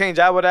the only change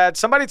I would add.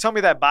 Somebody told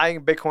me that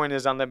buying Bitcoin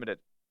is unlimited,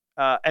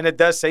 and it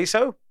does say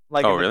so.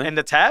 Like really? In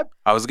the tab.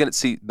 I was gonna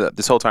see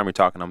this whole time we're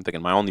talking. I'm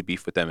thinking my only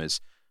beef with them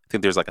is I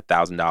think there's like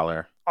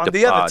 $1,000 on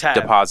the other tab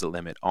deposit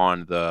limit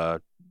on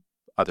the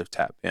other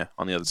tab. Yeah,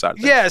 on the other side of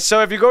things. Yeah.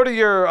 So if you go to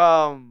your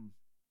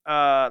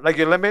like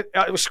your limit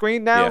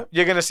screen now,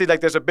 you're gonna see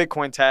like there's a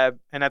Bitcoin tab,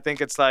 and I think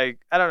it's like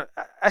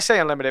I say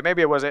unlimited.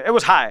 Maybe it was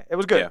high. It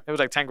was good. It was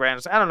like 10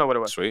 grand. I don't know what it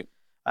was. Sweet.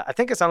 I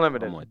think it's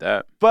unlimited. Something like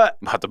that. But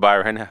I'm about to buy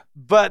right now.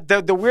 But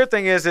the weird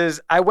thing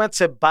is I went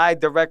to buy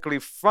directly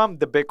from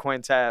the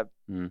Bitcoin tab.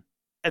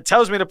 It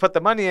tells me to put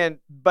the money in,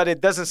 but it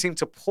doesn't seem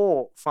to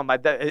pull from my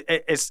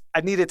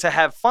I needed to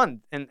have fund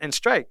in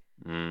Strike.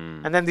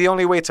 And then the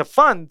only way to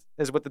fund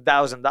is with the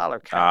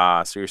 $1,000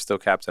 cap. So you're still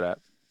capped to that.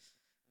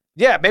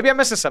 Yeah, maybe I'm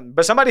missing something.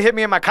 But somebody hit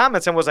me in my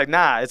comments and was like,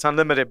 nah, it's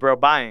unlimited, bro,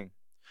 buying.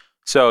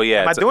 So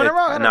yeah. Am I doing it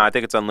wrong? No, I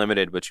think it's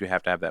unlimited, but you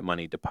have to have that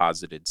money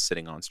deposited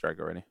sitting on Strike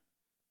already.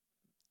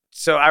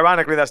 So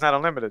ironically, that's not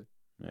unlimited.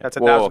 Yeah. That's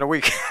 $1,000 a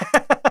week.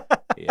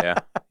 yeah.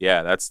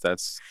 That's where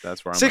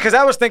I'm. See, because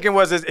I was thinking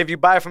is if you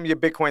buy from your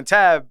Bitcoin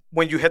tab,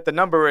 when you hit the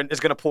number, and it's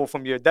gonna pull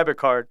from your debit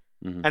card,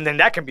 and then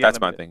that can be. That's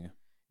unlimited. my thinking.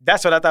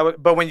 That's what I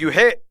thought. But when you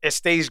hit, it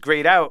stays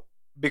grayed out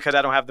because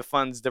I don't have the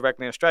funds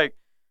directly on Strike,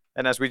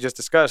 and as we just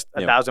discussed,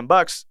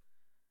 $1,000.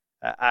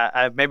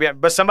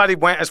 But somebody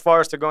went as far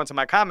as to go into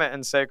my comment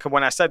and say,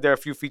 when I said there are a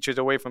few features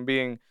away from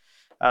being.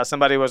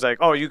 Somebody was like,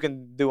 "Oh, you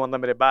can do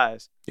unlimited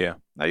buys." Yeah.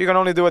 Now you can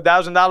only do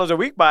 $1,000 a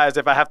week buys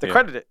if I have to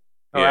credit it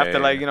or I have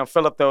to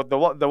fill up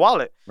the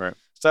wallet. Right.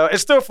 So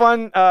it's still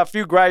fun. A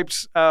few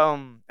gripes.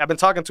 I've been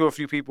talking to a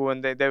few people,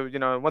 and they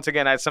once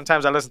again,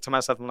 sometimes I listen to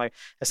myself. I'm like,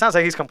 it sounds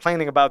like he's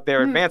complaining about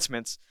their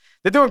advancements.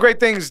 They're doing great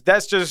things.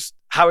 That's just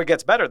how it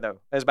gets better,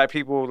 though, is by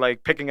people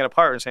like picking it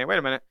apart and saying, "Wait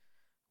a minute,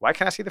 why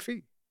can't I see the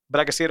fee?" But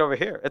I can see it over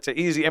here. It's an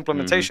easy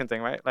implementation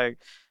thing, right? Like,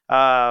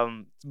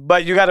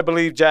 but you got to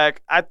believe,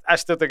 Jack. I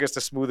still think it's the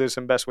smoothest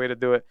and best way to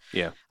do it.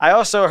 Yeah. I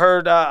also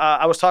heard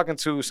I was talking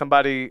to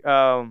somebody,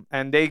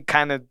 and they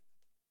kind of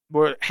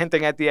were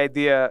hinting at the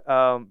idea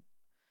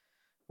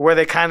where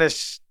they kind of,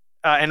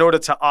 in order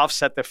to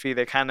offset the fee,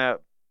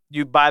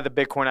 you buy the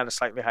Bitcoin at a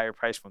slightly higher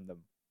price from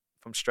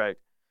Strike,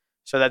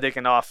 so that they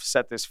can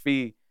offset this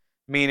fee.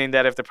 Meaning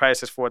that if the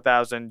price is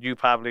 $4,000, you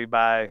probably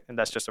buy, and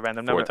that's just a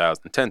random number.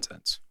 4,010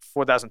 cents.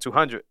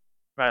 4,200,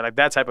 right? Like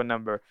that type of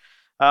number.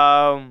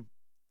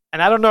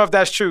 And I don't know if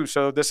that's true.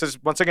 So this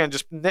is, once again,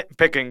 just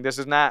nitpicking. This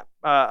is not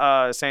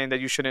saying that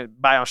you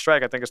shouldn't buy on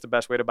strike. I think it's the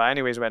best way to buy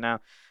anyways right now.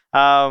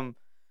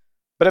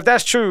 But if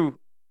that's true,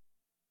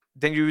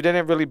 then you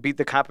didn't really beat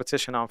the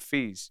competition on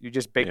fees. You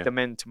just baked them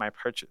into my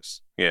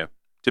purchase. Yeah.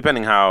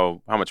 Depending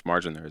how much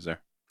margin there is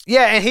there.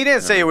 Yeah, and he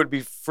didn't say it would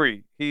be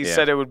free. He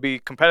said it would be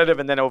competitive,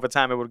 and then over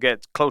time it would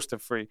get close to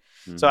free.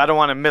 Mm-hmm. So I don't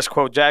want to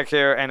misquote Jack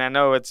here, and I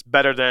know it's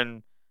better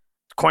than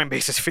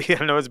Coinbase's fee.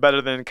 I know it's better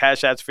than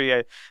Cash App's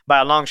fee by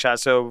a long shot.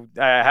 So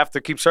I have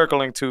to keep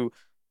circling to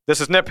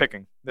this is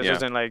nitpicking. This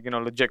isn't like,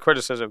 legit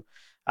criticism.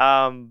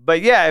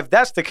 But yeah, if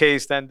that's the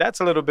case, then that's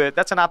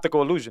an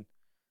optical illusion.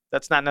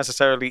 That's not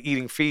necessarily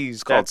eating fees.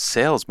 It's called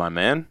sales, my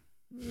man.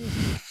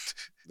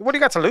 What do you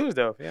got to lose,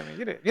 though? I mean,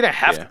 you didn't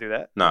have to do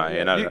that. No,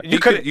 you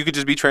could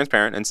just be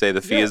transparent and say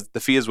the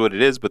fee is what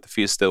it is, but the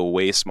fee is still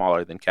way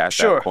smaller than Cash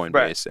App, Coinbase,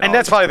 right. And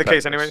that's probably the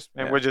case, anyways.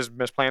 And we're just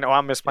misplaying it.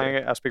 I'm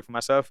misplaying it. I'll speak for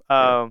myself.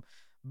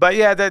 But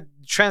yeah, that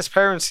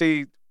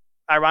transparency,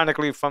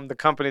 ironically, from the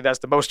company that's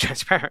the most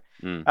transparent,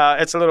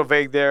 it's a little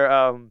vague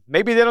there.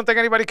 Maybe they don't think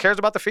anybody cares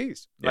about the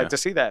fees, like to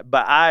see that.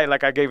 But I'm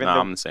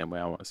the same way.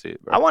 I want to see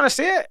it, bro. I want to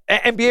see it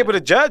and be able to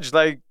judge.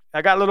 Like,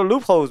 I got little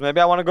loopholes.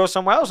 Maybe I want to go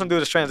somewhere else and do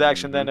this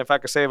transaction. Then if I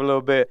could save a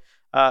little bit,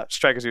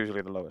 strike is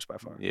usually the lowest by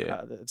far.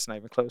 Yeah, it's not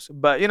even close.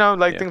 But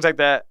things like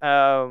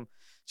that.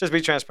 Just be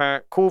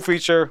transparent. Cool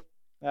feature.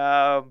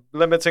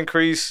 Limits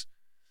increase.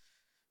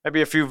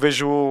 Maybe a few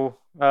visual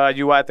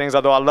UI things.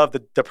 Although I love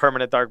the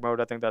permanent dark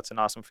mode. I think that's an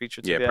awesome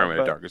feature.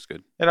 Permanent dark is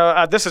good.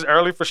 This is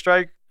early for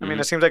Strike. I mean,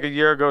 it seems like a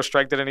year ago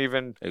Strike didn't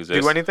even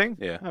do anything.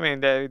 Yeah. I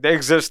mean, they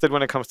existed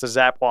when it comes to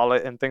Zap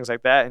Wallet and things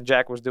like that. And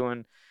Jack was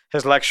doing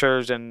his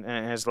lectures and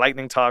his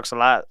lightning talks a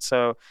lot.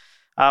 So,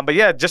 but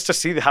yeah, just to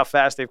see how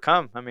fast they've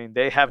come. I mean,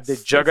 they have the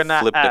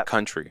juggernaut flip app. The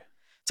country.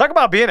 Talk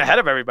about being ahead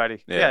of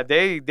everybody. Yeah,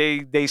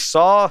 they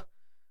saw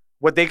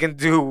what they can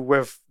do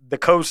with the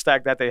code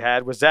stack that they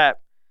had with Zap,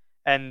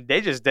 and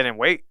they just didn't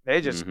wait.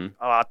 They just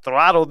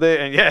throttled it,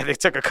 and they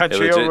took a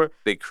country over.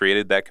 They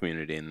created that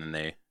community, and then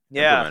they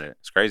implemented it.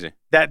 It's crazy.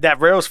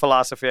 That Rails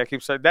philosophy, I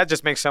keep saying, that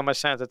just makes so much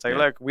sense. It's like,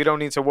 look, we don't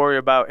need to worry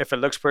about if it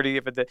looks pretty,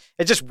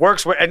 it just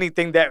works with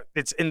anything that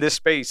it's in this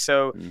space.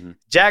 So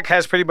Jack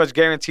has pretty much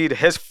guaranteed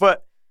his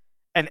foot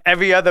and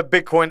every other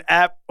Bitcoin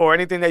app or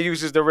anything that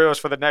uses the Rails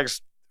for the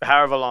next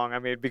however long. I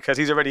mean, because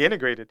he's already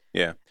integrated.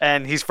 Yeah.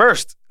 And he's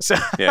first. So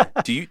yeah.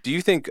 Do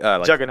you think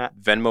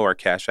Juggernaut. Venmo or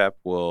Cash App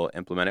will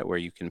implement it where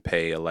you can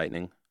pay a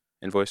Lightning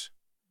invoice?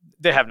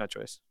 They have no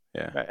choice.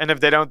 Yeah. Right? And if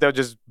they don't, they'll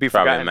just be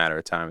Probably forgotten. a matter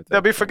of time. They'll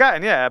be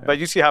forgotten, yeah. But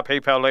you see how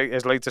PayPal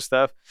is late to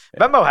stuff.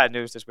 Yeah. Venmo had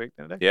news this week,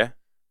 didn't they? Yeah.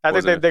 I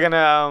think they're going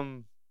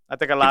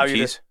to, allow you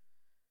keys? To.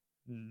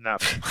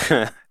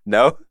 No.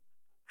 No?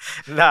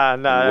 Nah.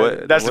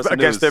 That's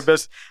against their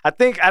business. I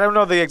don't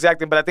know the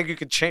exact thing, but I think you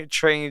can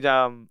trade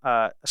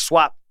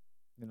swap,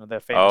 their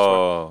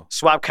famous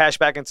swap cash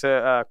back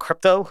into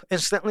crypto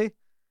instantly.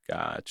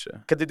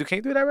 Gotcha. Can you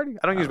do that already?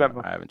 I don't use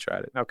Venmo. I haven't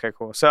tried it. Okay,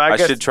 cool. So I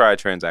guess, should try a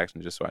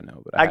transaction just so I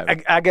know.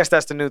 But I guess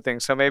that's the new thing.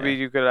 So maybe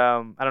you could.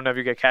 I don't know if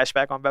you get cash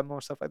back on Venmo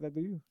and stuff like that.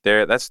 Do you?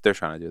 They're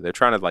trying to do. They're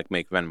trying to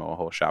make Venmo a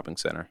whole shopping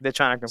center. They're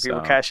trying to compete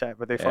with Cash App,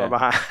 but they far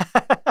behind.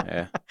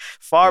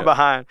 Far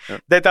behind.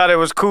 Yep. They thought it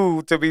was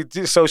cool to be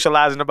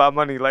socializing about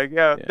money. Like,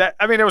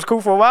 it was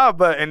cool for a while,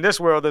 but in this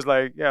world, it's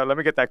like, let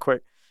me get that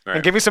quick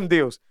and give me some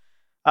deals.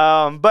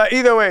 But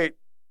either way,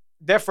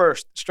 they're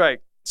first,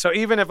 Strike. So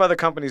even if other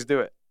companies do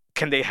it,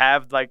 can they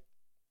have the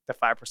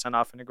 5%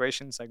 off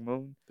integrations like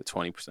Moon? The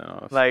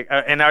 20% off.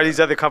 And are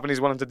these other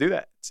companies willing to do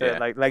that? So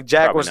like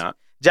Jack Probably was not.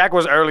 Jack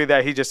was early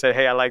that he just said,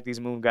 "Hey, I like these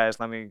Moon guys.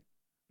 Let me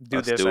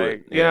do this." You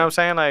know what I'm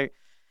saying?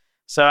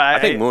 So I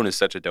think Moon is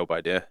such a dope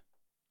idea.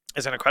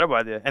 It's an incredible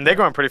idea, and they're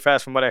growing pretty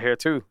fast from what I hear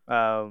too.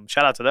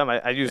 Shout out to them.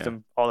 I use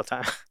them all the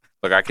time.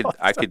 Look, I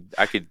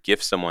could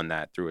gift someone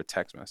that through a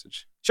text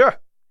message. Sure.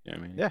 You know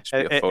what I mean? Yeah.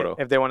 Just be a photo.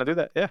 If they want to do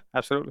that, yeah,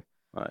 absolutely.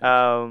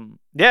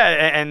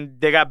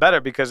 And they got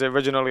better because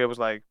originally it was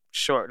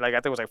short. I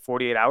think it was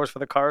 48 hours for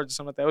the cards or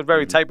something like that. It was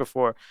very tight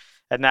before,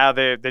 and now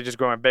they're just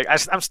growing big.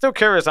 I'm still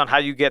curious on how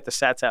you get the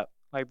sats out.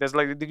 There's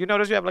did you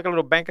notice you have a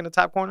little bank in the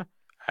top corner?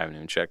 I haven't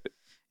even checked it.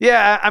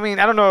 Yeah, I mean,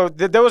 I don't know.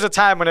 There was a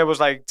time when it was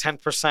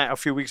 10% a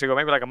few weeks ago,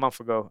 maybe a month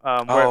ago.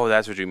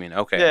 That's what you mean.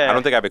 Okay. Yeah. I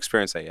don't think I've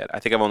experienced that yet. I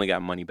think I've only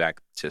got money back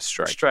to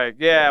Strike.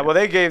 Yeah. Well,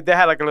 they had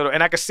a little,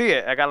 and I could see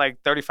it. I got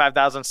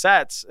 35,000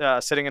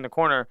 sats sitting in the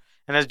corner,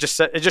 and it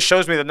just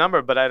shows me the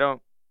number, but I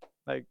don't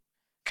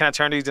can I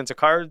turn these into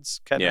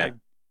cards? Can I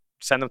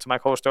send them to my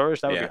cold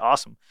storage? That would be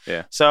awesome.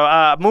 Yeah.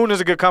 So Moon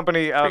is a good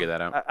company. Figure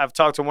that out. I've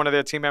talked to one of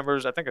their team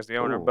members. I think it's the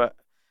owner, but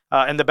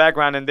in the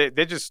background, and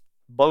they just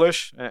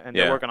bullish and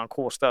they're working on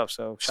cool stuff.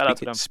 So shout out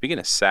to them. Speaking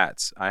of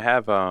sats, I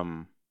have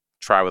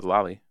Try with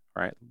Lolly,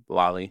 right?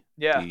 Lolly.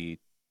 Yeah. The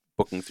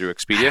booking through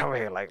Expedia. I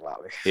really like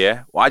Lolly.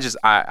 Yeah. Well,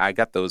 I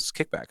got those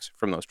kickbacks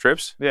from those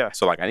trips. Yeah.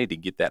 So I need to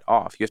get that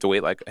off. You have to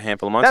wait a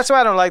handful of months. That's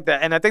why I don't like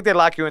that. And I think they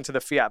lock you into the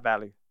fiat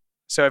value.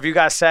 So if you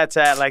got sats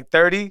at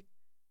 30,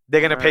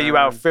 they're gonna pay you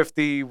out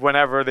 50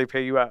 whenever they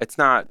pay you out. It's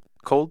not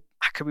cold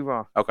I could be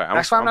wrong. Okay.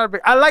 That's why I'm not a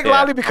big. I like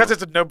Lolly because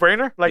it's a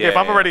no-brainer. Like if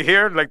I'm already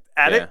here, like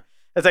at it,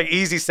 it's like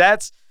easy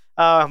sats.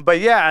 But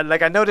yeah,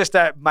 like I noticed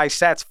that my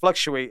sats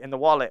fluctuate in the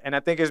wallet, and I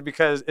think it's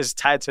because it's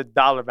tied to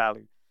dollar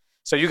value.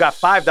 So you got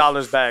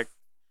 $5 back.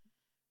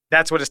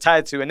 That's what it's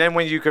tied to. And then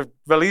when you could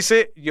release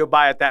it, you'll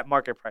buy at that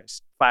market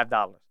price,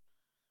 $5.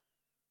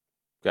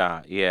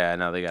 God, yeah,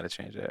 no, they got to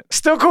change that.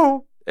 Still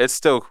cool. It's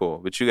still cool,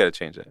 but you got to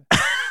change it.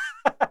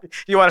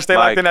 You want to stay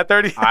locked in at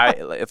 30?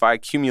 If I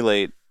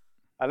accumulate,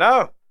 I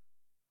know,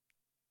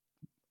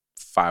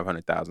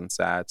 500,000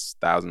 sats,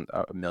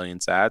 a million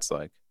sats,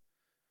 like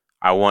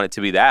I want it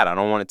to be that. I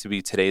don't want it to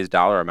be today's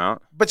dollar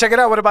amount. But check it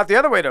out. What about the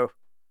other way though?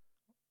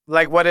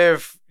 Like, what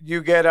if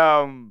you get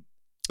No,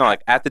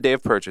 like at the day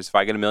of purchase, if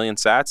I get 1 million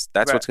sats,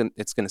 that's what's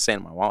it's gonna stay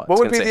in my wallet. What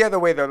would be the other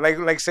way though?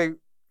 Like say,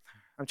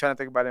 I'm trying to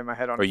think about it in my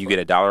head. Or you get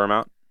a dollar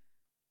amount.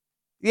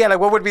 Yeah, like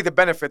what would be the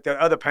benefit? The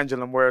other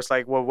pendulum, where it's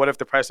like, well, what if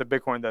the price of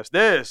Bitcoin does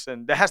this,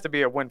 and there has to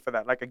be a win for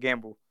that, like a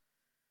gamble.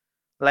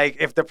 Like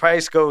if the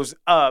price goes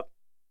up,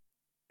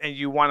 and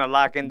you want to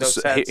lock in those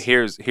sats.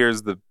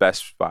 Here's the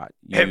best spot.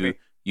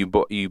 You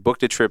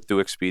booked a trip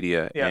through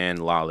Expedia and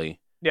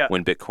Lolly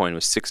when Bitcoin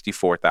was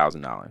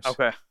 $64,000.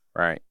 Okay.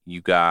 Right.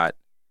 You got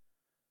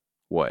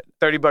what?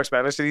 $30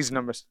 back. Let's do these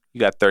numbers. You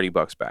got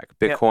 $30 back.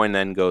 Bitcoin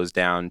then goes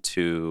down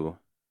to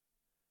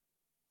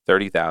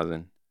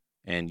 30,000,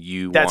 and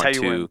you want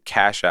to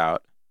cash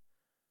out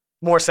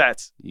more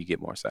sats. You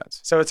get more sats.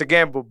 So it's a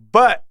gamble,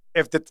 but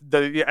if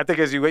I think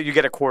as you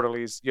get a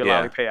quarterly, your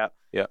Lolly payout.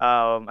 Yeah.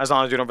 As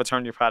long as you don't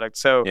return your product.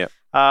 So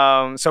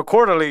so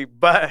quarterly,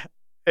 but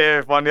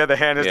if on the other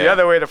hand it's the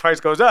other way, the price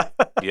goes up.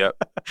 Yep.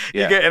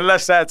 You get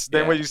less sats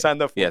than what you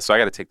signed up for. Yeah. So I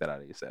got to take that out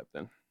of your SEP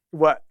then.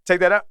 What?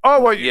 Take that out?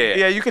 Oh well.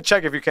 Yeah. You could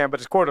check if you can,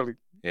 but it's quarterly.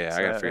 Yeah,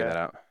 I got to figure that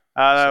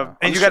out.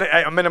 And you got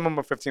a minimum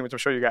of 15, which I'm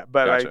sure you got,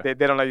 but like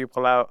they don't let you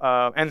pull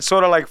out. And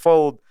sort of like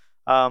Fold,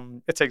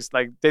 it takes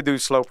like they do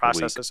slow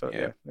processes, so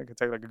it could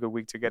take like a good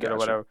week to get it or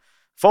whatever.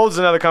 Fold's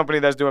another company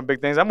that's doing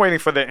big things. I'm waiting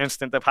for the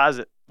instant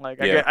deposit. Like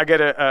I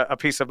get a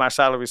piece of my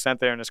salary sent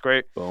there, and it's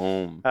great.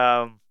 Boom.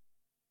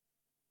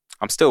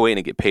 I'm still waiting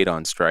to get paid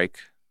on Strike,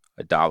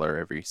 $1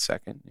 every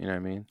second. You know what I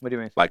mean? What do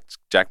you mean? Like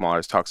Jack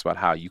Mallers talks about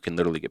how you can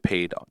literally get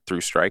paid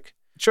through Strike.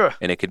 Sure.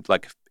 And it could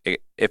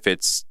if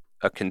it's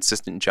a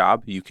consistent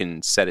job, you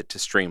can set it to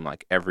stream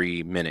like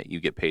every minute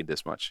you get paid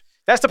this much.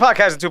 That's the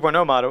podcasting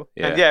 2.0 model.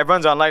 Yeah. And it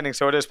runs on Lightning,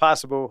 so it is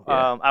possible.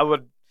 Yeah.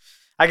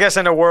 I guess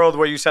in a world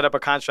where you set up a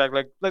contract,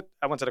 like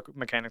I went to the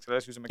mechanic today.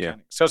 Let's use a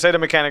mechanic. Yeah. So say the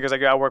mechanic is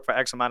like, I work for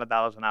X amount of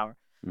dollars an hour.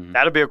 Mm-hmm.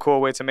 That'd be a cool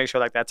way to make sure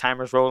like that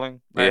timer's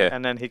rolling, right? Yeah.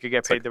 And then he could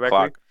get paid directly.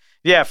 Clock.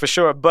 Yeah, for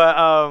sure. But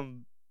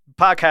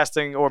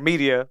podcasting or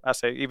media, I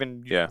say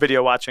even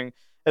video watching,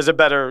 is a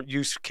better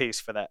use case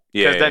for that.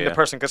 Because then the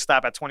person could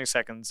stop at 20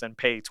 seconds and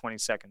pay 20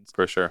 seconds.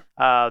 For sure.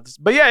 But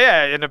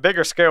in a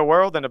bigger scale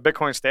world, in a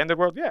Bitcoin standard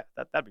world,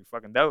 that'd be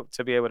fucking dope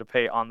to be able to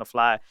pay on the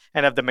fly.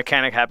 And if the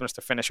mechanic happens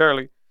to finish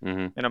early,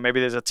 maybe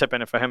there's a tip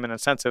in it for him, an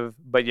incentive,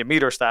 but your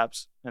meter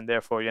stops, and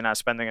therefore you're not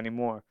spending any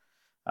more.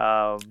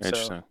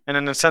 Interesting. In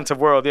an incentive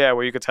world,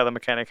 where you could tell the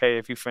mechanic, hey,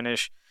 if you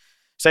finish,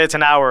 say it's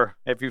an hour,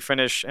 if you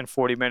finish in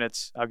 40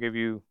 minutes, I'll give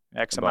you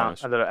X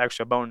amount, a little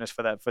extra bonus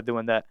for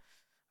doing that.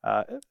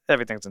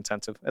 Everything's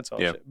incentive. That's all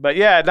shit. But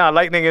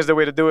Lightning is the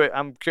way to do it.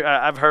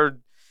 I've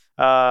heard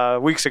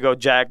weeks ago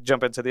Jack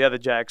jump into the other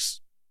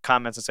Jack's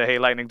comments and say, hey,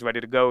 Lightning's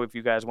ready to go if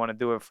you guys want to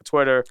do it for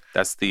Twitter.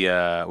 That's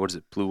the what is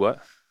it, Blue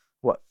what?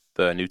 What?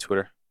 The new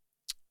Twitter?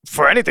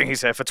 For anything, he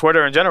said, for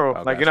Twitter in general.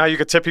 Oh, like, you know how you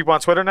could tip people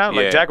on Twitter now?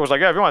 Like, Jack was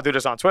like, if you want to do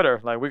this on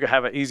Twitter, like, we could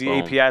have an easy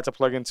API to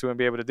plug into and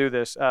be able to do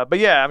this. But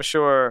I'm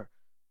sure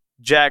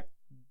Jack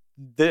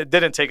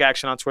didn't take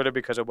action on Twitter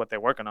because of what they're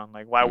working on.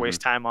 Like, why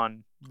waste time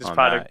on this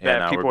product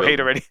that people hate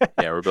already?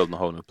 We're building a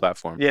whole new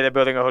platform. Yeah, they're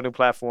building a whole new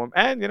platform.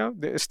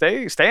 And,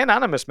 stay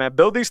anonymous, man.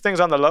 Build these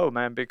things on the low,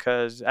 man,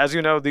 because as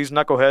you know, these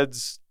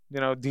knuckleheads,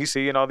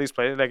 DC and all these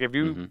places, like if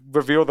you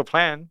reveal the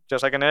plan,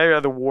 just like in any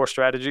other war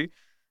strategy,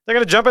 they're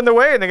going to jump in the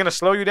way and they're going to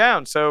slow you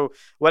down. So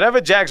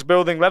whatever Jack's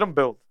building, let him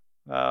build.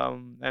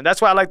 And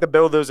that's why I like the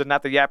builders and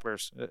not the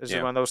yappers. It's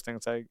one of those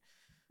things. Like,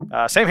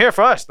 same here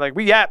for us. Like,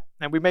 we yap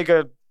and we make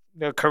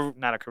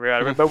not a career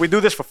out of it, but we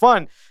do this for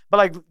fun. But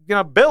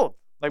like, build.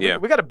 Like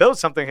we got to build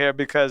something here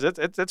because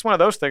it's one of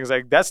those things.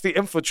 Like, that's the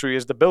infantry,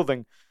 is the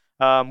building,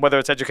 whether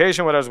it's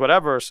education, whether it's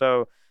whatever.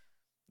 So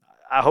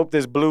I hope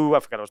this I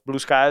forgot it was Blue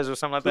Skies or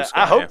something like that.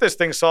 I hope this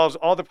thing solves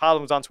all the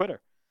problems on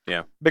Twitter.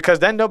 Yeah. Because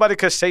then nobody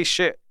could say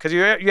shit. Because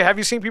have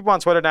you seen people on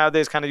Twitter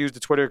nowadays kind of use the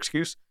Twitter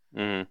excuse?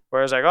 Mm-hmm.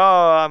 Where it's like,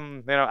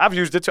 I've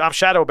used it too. I'm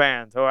shadow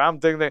banned, or I'm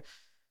thinking that.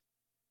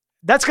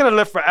 That's going to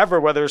live forever,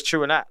 whether it's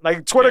true or not.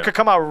 Like, Twitter could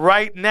come out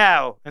right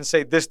now and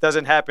say, this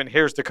doesn't happen,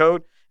 here's the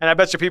code. And I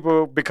bet you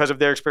people, because of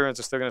their experience,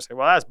 are still going to say,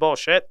 well, that's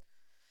bullshit.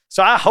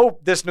 So I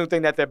hope this new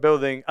thing that they're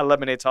building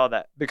eliminates all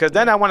that. Because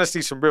then I want to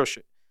see some real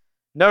shit.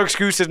 No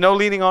excuses, no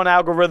leaning on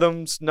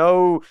algorithms,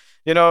 no,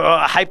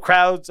 hype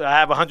crowds. I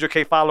have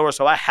 100K followers,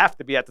 so I have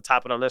to be at the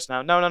top of the list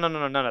now. No, none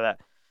of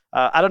that.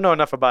 I don't know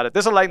enough about it.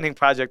 There's a Lightning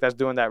project that's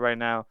doing that right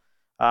now,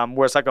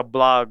 where it's like a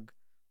blog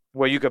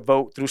where you could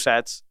vote through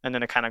sets, and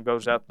then it kind of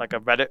goes up like a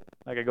Reddit,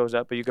 like it goes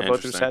up, but you can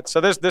vote through sets. So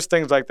there's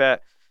things like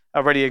that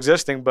already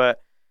existing,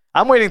 but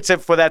I'm waiting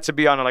for that to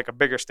be on like a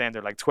bigger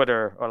standard, like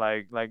Twitter, or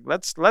like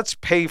let's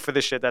pay for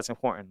the shit that's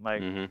important.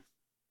 Like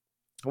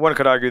one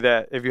could argue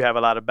that if you have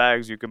a lot of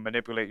bags, you can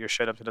manipulate your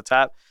shit up to the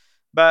top.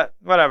 But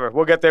whatever,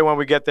 we'll get there when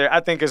we get there.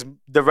 I think is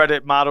the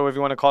Reddit model, if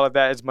you want to call it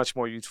that, is much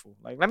more useful.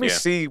 Like, let me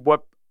see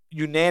what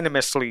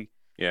unanimously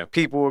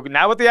people,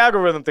 not what the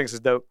algorithm thinks is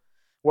dope,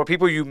 what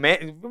people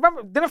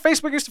remember, didn't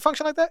Facebook used to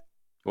function like that?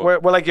 Where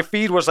like your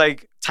feed was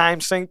like time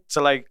synced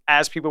to like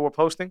as people were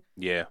posting?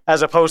 Yeah.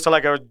 As opposed to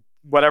like a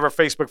whatever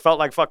Facebook felt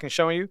like fucking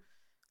showing you.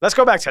 Let's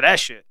go back to that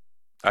shit.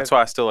 That's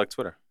why I still like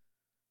Twitter.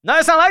 No,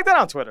 it's not like that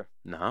on Twitter.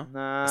 No?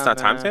 It's not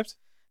timestamped?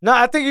 No,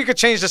 I think you could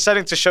change the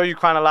setting to show you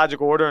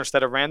chronological order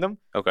instead of random.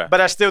 Okay. But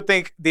I still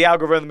think the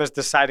algorithm is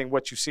deciding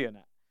what you see in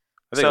that.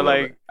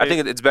 I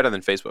think it's better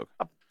than Facebook.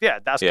 Yeah,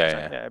 that's what I'm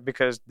saying. Yeah,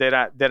 because they're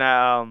not.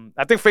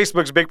 I think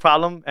Facebook's big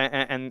problem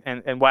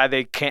and why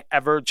they can't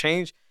ever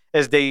change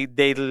is they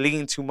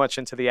lean too much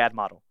into the ad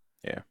model.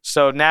 Yeah.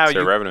 So now it's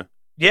their revenue.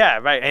 Yeah,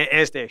 right. And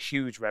it's their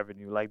huge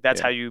revenue. Like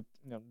that's how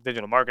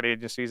digital marketing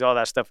agencies, all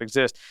that stuff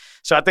exists.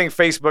 So I think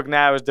Facebook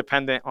now is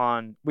dependent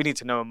on, we need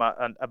to know about,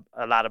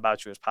 a lot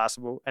about you as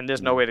possible. And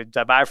there's no way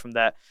to buy from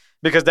that,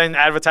 because then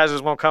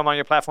advertisers won't come on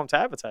your platform to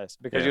advertise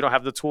because you don't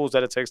have the tools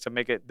that it takes to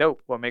make it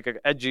dope or make it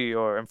edgy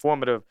or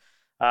informative.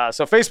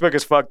 So Facebook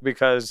is fucked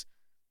because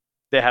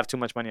they have too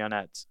much money on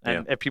ads.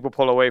 And if people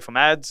pull away from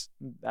ads,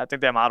 I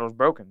think their model is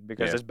broken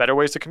because there's better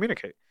ways to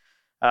communicate.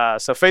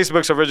 So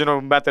Facebook's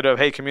original method of,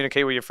 hey,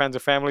 communicate with your friends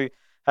and family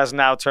has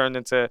now turned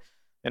into,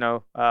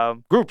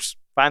 groups.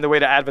 Find a way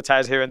to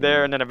advertise here and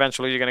there, and then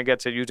eventually you're going to get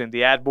to using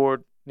the ad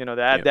board,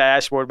 the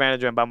dashboard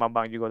manager, and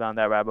bang, you go down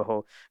that rabbit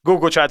hole.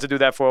 Google tried to do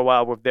that for a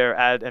while with their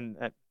ad, and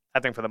I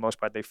think for the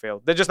most part they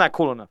failed. They're just not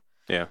cool enough.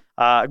 Yeah.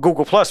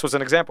 Google Plus was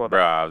an example of that.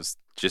 Bro, I was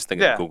just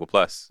thinking of Google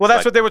Plus. Well,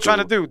 that's what they were trying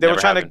to do. They were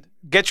trying to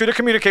get you to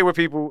communicate with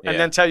people and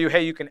then tell you,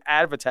 hey, you can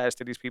advertise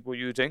to these people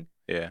using.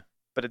 Yeah.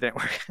 But it didn't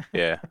work.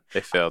 Yeah,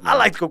 they failed. I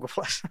liked Google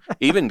Plus.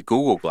 Even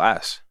Google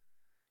Glass.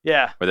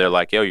 Yeah. Where they're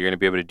like, yo, you're going to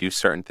be able to do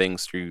certain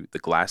things through the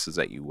glasses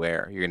that you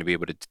wear. You're going to be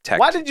able to detect.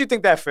 Why did you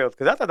think that failed?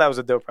 Because I thought that was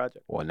a dope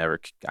project. Well,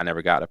 I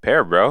never got a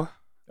pair, bro. Okay.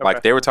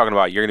 Like they were talking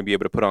about, you're going to be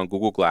able to put on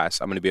Google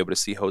Glass. I'm going to be able to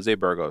see Jose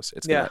Burgos.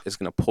 It's going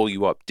to pull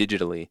you up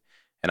digitally,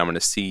 and I'm going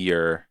to see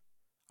your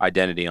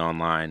identity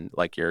online,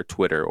 like your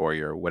Twitter or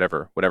your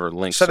whatever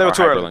links are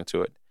hyperlinked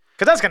to it.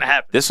 Because that's going to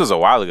happen. This was a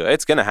while ago.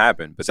 It's going to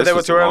happen. But this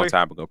was a long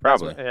time ago,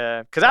 probably.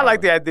 Yeah. Because I like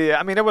the idea.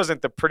 I mean, it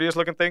wasn't the prettiest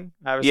looking thing.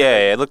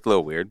 Yeah, it looked a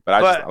little weird.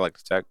 But I like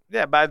the tech.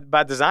 Yeah,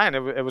 by design,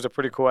 it was a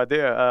pretty cool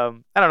idea.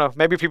 I don't know.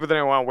 Maybe people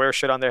didn't want to wear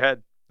shit on their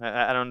head.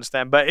 I don't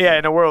understand. But yeah,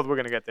 in the world, we're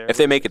going to get there. If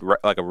they make it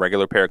like a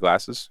regular pair of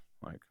glasses.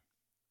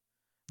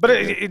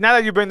 But now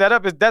that you bring that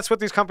up, that's what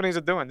these companies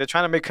are doing. They're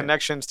trying to make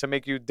connections to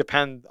make you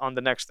depend on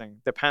the next thing,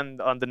 depend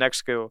on the next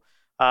skill.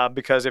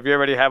 Because if you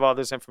already have all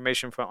this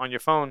information on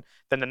your phone,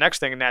 then the next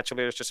thing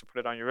naturally is just to put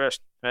it on your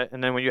wrist, right?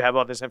 And then when you have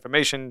all this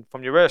information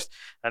from your wrist,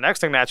 the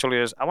next thing naturally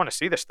is, I want to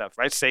see this stuff,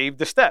 right? Save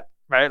the step,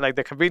 right? Like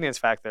the convenience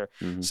factor.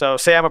 Mm-hmm. So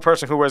say I'm a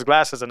person who wears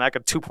glasses and I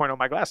could 2.0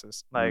 my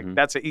glasses. Like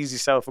that's an easy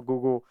sell for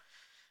Google.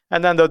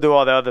 And then they'll do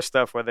all the other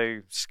stuff where they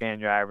scan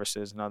your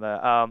irises and all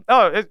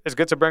that. It's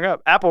good to bring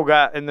up. Apple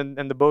got in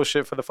the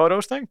bullshit for the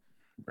photos thing.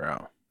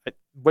 Bro.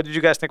 What did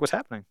you guys think was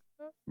happening?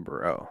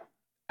 Bro.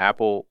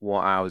 Apple,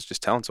 I was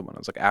just telling someone, I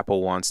was like,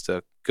 Apple wants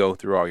to go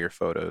through all your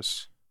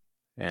photos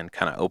and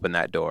kind of open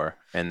that door.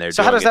 And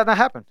So how does that not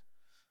happen?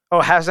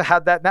 Oh,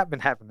 how'd that not been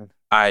happening?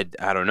 I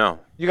don't know.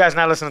 You guys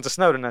not listening to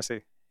Snowden, I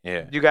see.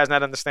 Yeah. You guys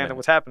not understanding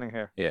what's happening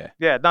here. Yeah.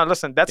 Yeah, no,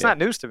 listen, that's not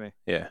news to me.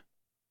 Yeah.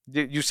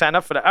 You sign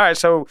up for that. All right,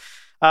 so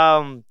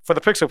for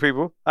the Pixel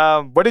people,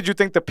 what did you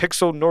think the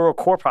Pixel Neural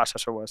Core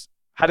processor was?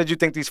 How did you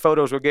think these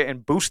photos were getting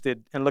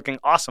boosted and looking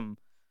awesome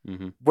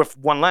with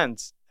one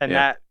lens and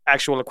not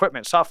actual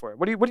equipment, software?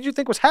 What did you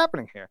think was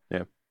happening here?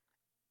 Yeah.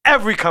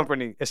 Every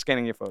company is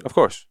scanning your photos. Of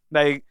course.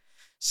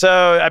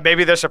 So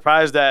maybe they're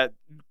surprised that,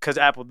 because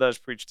Apple does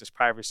preach this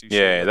privacy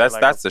shit. Yeah,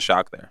 that's the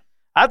shock there.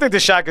 I think the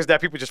shock is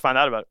that people just find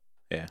out about it.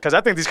 Yeah. Because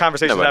I think these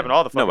conversations happen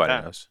all the fucking time.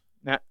 Nobody knows.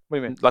 Nah, what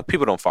do you mean? Like,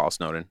 people don't follow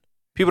Snowden.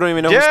 People don't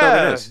even know who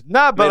Snowden is.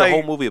 Nah, but made a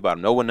whole movie about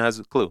him. No one has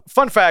a clue.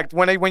 Fun fact: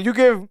 when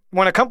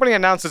a company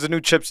announces a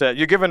new chipset,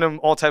 you're giving them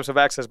all types of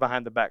access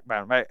behind the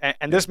background, right?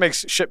 And this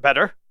makes shit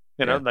better.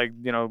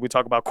 We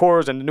talk about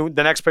cores, and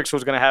the next Pixel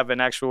is going to have an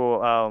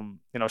actual,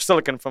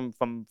 silicon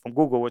from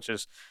Google, which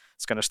is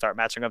it's going to start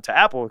matching up to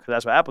Apple because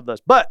that's what Apple does.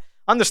 But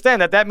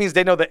understand that means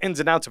they know the ins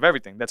and outs of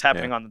everything that's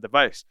happening on the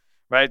device,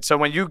 right? So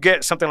when you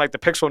get something like the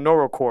Pixel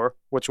Neural Core,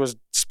 which was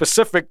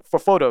specific for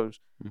photos,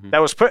 that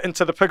was put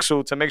into the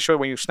Pixel to make sure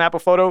when you snap a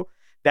photo,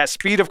 that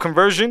speed of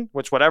conversion,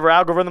 which whatever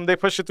algorithm they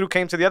pushed it through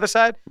came to the other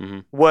side,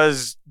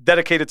 was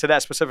dedicated to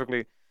that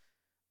specifically.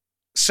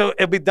 So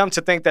it'd be dumb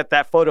to think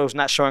that photo is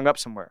not showing up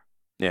somewhere.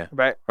 Yeah.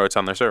 Right. Or it's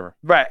on their server.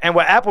 Right. And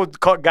what Apple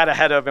got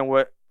ahead of and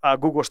what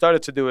Google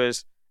started to do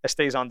is it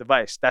stays on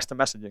device. That's the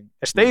messaging.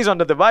 It stays on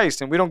the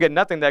device, and we don't get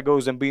nothing that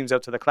goes and beams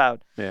up to the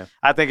cloud. Yeah.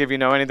 I think if you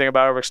know anything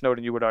about Eric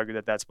Snowden, you would argue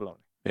that that's baloney.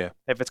 Yeah.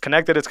 If it's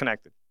connected, it's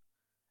connected.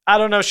 I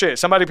don't know shit.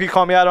 Somebody please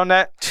call me out on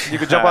that. You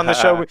could jump on the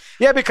show.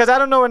 Yeah, because I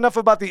don't know enough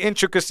about the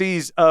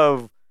intricacies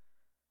of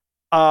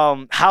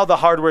how the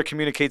hardware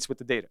communicates with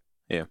the data.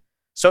 Yeah.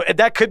 So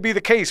that could be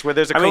the case where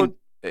there's a code.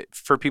 Mean,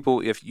 for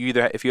people, if you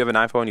have an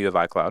iPhone, you have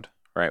iCloud,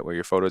 right, where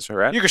your photos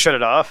are at. You can shut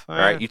it off.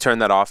 Right. You turn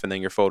that off, and then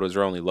your photos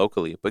are only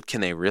locally. But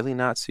can they really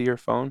not see your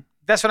phone?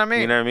 That's what I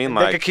mean. You know what I mean?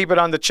 They could keep it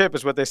on the chip,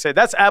 is what they say.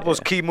 That's Apple's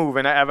key move,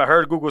 and I've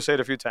heard Google say it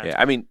a few times. Yeah,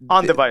 I mean,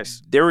 on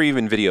device. There were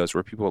even videos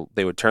where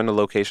they would turn the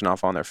location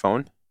off on their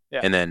phone,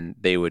 and then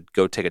they would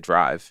go take a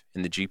drive,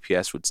 and the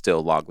GPS would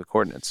still log the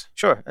coordinates.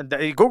 Sure. And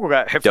Google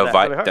got hit for that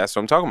really hard. That's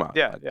what I'm talking about.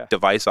 Yeah,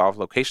 Device off,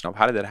 location off.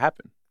 How did that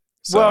happen?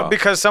 So, well,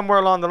 because somewhere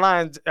along the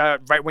line,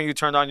 right when you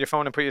turned on your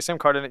phone and put your SIM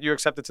card in it, you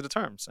accepted to the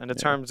terms. And the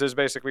terms is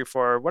basically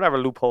for whatever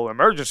loophole,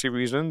 emergency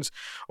reasons,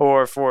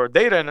 or for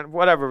data and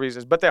whatever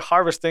reasons. But they're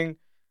harvesting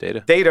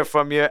data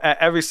from you at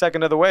every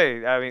second of the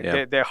way. I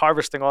mean, they're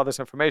harvesting all this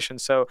information.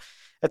 So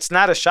it's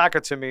not a shocker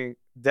to me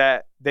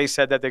that they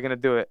said that they're going to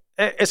do it.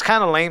 It's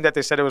kind of lame that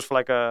they said it was for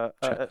like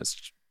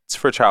it's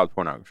for child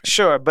pornography.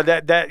 Sure, but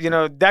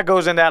that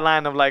goes in that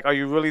line of like, are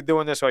you really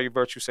doing this or are you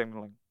virtue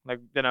signaling? Like,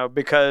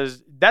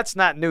 because that's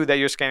not new that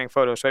you're scanning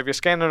photos. So if you're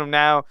scanning them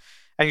now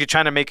and you're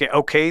trying to make it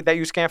okay that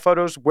you scan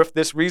photos with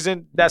this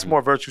reason, that's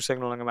more virtue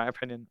signaling in my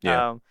opinion.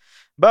 Yeah.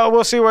 But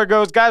we'll see where it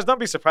goes. Guys, don't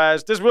be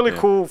surprised. There's really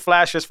cool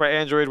flashes for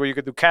Android where you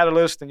could do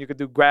Catalyst and you could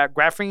do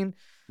Graphene.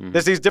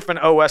 There's these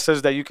different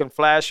OSs that you can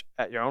flash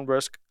at your own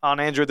risk on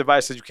Android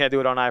devices. You can't do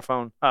it on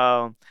iPhone.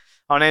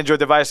 On Android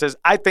devices,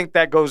 I think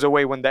that goes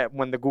away when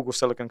the Google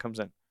Silicon comes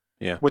in.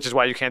 Yeah. Which is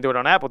why you can't do it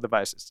on Apple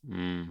devices.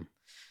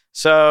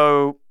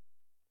 So,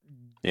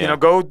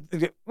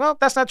 well,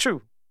 that's not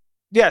true.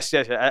 Yes,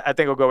 I think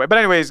it'll go away. But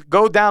anyways,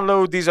 go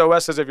download these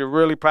OSs if you're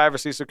really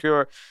privacy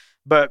secure.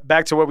 But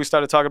back to what we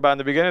started talking about in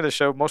the beginning of the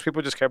show, most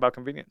people just care about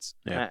convenience.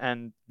 Yeah.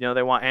 And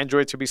they want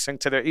Android to be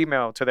synced to their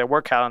email, to their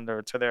work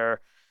calendar, to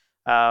their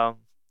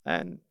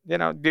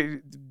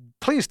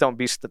please don't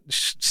be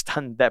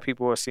stunned that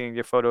people are seeing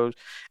your photos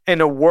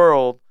in a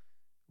world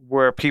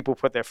where people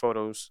put their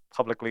photos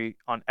publicly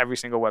on every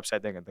single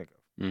website they can think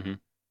of. Mm-hmm.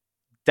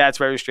 That's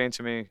very strange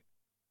to me.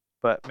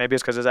 But maybe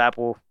it's because it's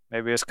Apple.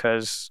 Maybe it's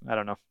because, I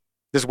don't know,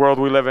 this world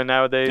we live in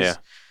nowadays. Yeah.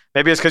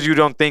 Maybe it's because you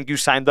don't think you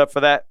signed up for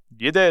that.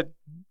 You did.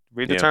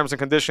 Read the terms and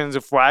conditions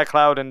for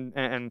iCloud,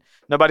 and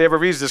nobody ever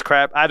reads this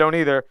crap. I don't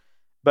either.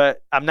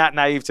 But I'm not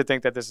naive to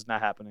think that this is not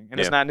happening. And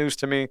it's not news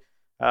to me.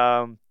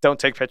 Don't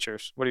take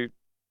pictures. What do you...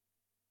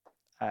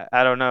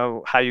 I don't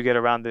know how you get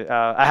around it.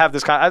 I have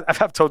this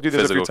I've told you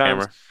this physical a few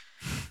times.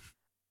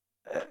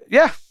 Camera.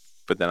 Yeah.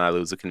 But then I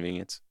lose the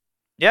convenience.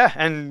 Yeah,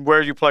 and where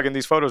are you plugging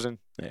these photos in?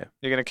 Yeah.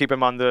 You're going to keep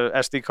them on the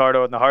SD card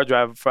or on the hard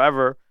drive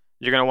forever.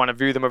 You're going to want to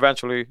view them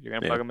eventually. You're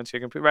going to plug them into your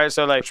computer, right?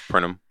 So like, just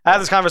print them. I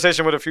had this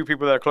conversation with a few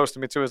people that are close to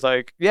me too. It's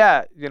like, you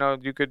got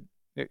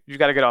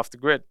to get off the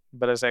grid.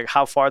 But it's like,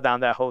 how far down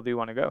that hole do you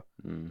want to go?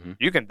 Mm-hmm.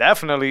 You can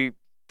definitely,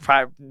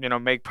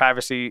 make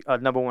privacy a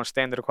number one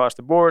standard across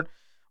the board.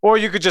 Or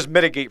you could just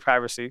mitigate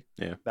privacy.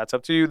 Yeah. That's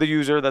up to you, the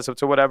user. That's up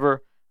to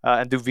whatever.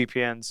 And do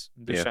VPNs,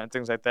 and do certain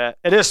things like that.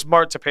 It is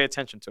smart to pay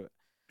attention to it.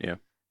 Yeah.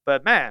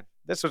 But man,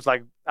 this was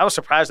like, I was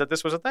surprised that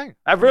this was a thing.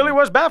 I really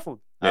was baffled.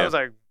 Yeah. I was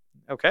like,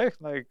 okay,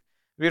 like,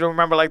 you don't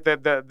remember like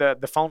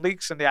the phone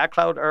leaks and the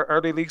iCloud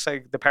early leaks,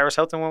 like the Paris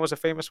Hilton one was a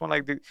famous one.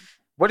 Like,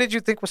 what did you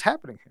think was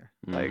happening here?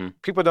 Mm-hmm.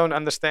 Like, people don't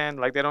understand.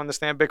 Like, they don't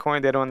understand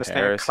Bitcoin. They don't understand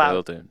Paris cloud.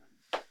 Hilton.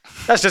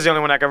 That's just the only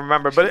one I can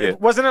remember.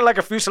 But wasn't it like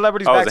a few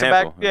celebrities back to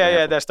back?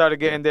 Yeah, that started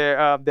getting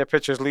their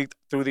pictures leaked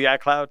through the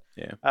iCloud.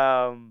 Yeah.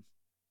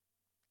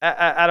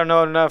 I don't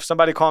know enough.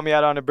 Somebody call me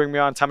out on it, bring me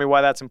on, tell me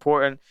why that's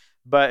important.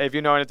 But if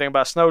you know anything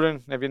about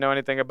Snowden, if you know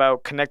anything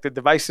about connected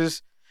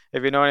devices,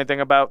 if you know anything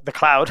about the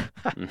cloud,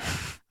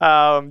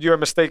 you're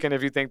mistaken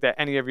if you think that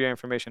any of your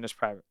information is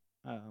private.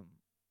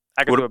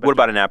 What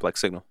about an app like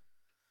Signal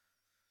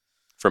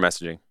for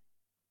messaging?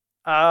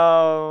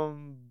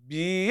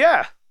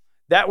 Yeah,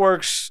 that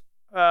works.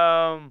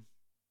 I'm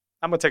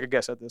gonna take a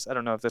guess at this. I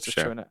don't know if this is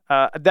true or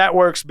not. That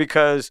works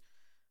because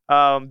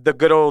the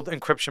good old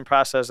encryption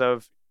process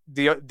of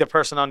the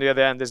person on the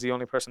other end is the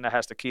only person that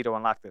has the key to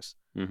unlock this.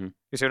 Mm-hmm.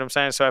 You see what I'm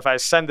saying? So if I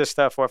send this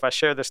stuff or if I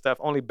share this stuff,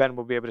 only Ben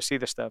will be able to see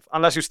this stuff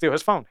unless you steal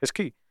his phone, his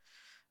key.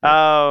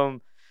 So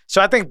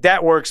I think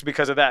that works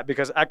because of that.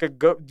 Because I could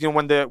go,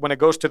 when it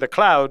goes to the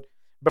cloud,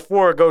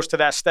 before it goes to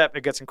that step,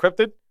 it gets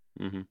encrypted.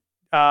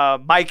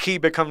 Mm-hmm. My key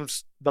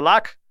becomes the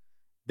lock.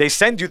 They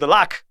send you the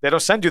lock. They don't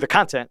send you the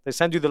content. They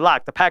send you the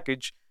lock, the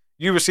package.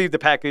 You receive the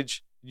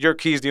package. Your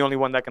key is the only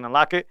one that can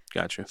unlock it.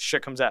 Gotcha.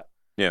 Shit comes out.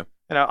 Yeah.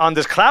 On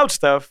this cloud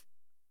stuff,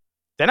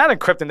 they're not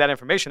encrypting that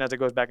information as it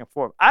goes back and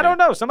forth. I don't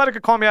know. Somebody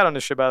could call me out on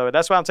this shit, by the way.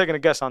 That's why I'm taking a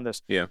guess on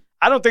this. Yeah.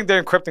 I don't think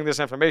they're encrypting this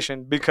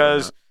information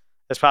because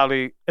it's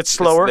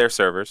slower. It's their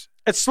servers.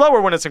 It's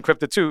slower when it's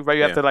encrypted too, right?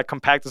 You have to like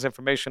compact this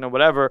information or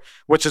whatever,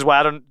 which is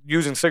why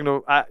using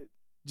Signal.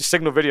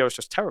 Signal video is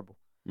just terrible.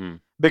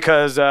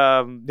 Because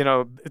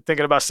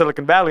thinking about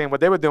Silicon Valley and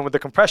what they were doing with the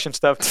compression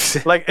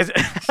stuff, like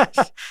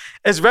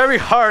it's very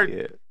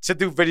hard to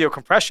do video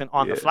compression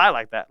on the fly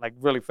like that, like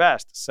really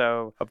fast.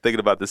 So I'm thinking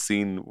about the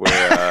scene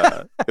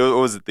where it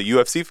was the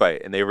UFC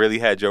fight, and they really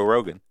had Joe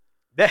Rogan.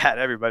 They had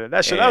everybody.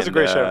 That was a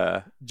great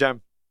show.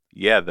 Gem.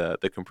 Yeah,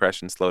 the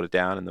compression slowed it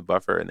down in the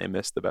buffer, and they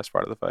missed the best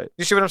part of the fight.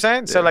 You see what I'm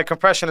saying? Yeah. So like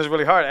compression is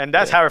really hard, and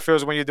that's how it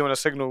feels when you're doing a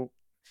signal.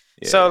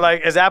 Yeah. So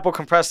like, is Apple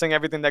compressing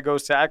everything that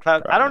goes to iCloud?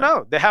 Probably I don't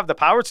know. They have the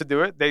power to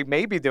do it. They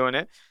may be doing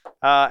it,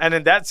 and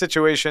in that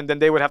situation, then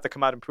they would have to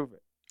come out and prove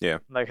it. Yeah.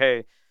 Like,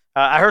 hey,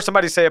 I heard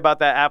somebody say about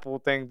that Apple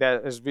thing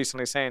that is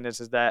recently saying this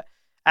is that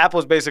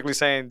Apple's basically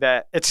saying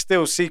that it's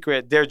still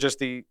secret. They're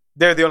the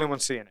only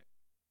ones seeing it.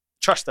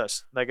 Trust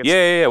us. Like it's,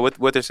 yeah.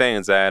 What they're saying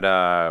is that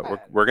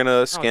we're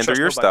gonna scan through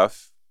your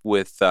stuff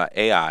with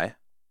AI,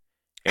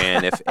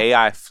 and if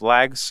AI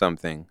flags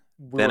something,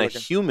 then a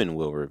human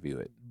will review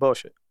it.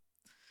 Bullshit.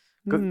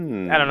 I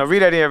don't know.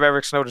 Read any of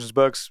Eric Snowden's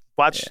books.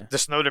 Watch the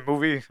Snowden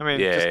movie. I mean,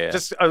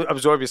 just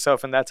absorb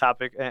yourself in that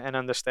topic and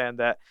understand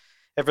that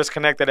if it's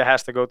connected, it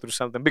has to go through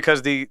something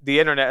because the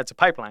internet, it's a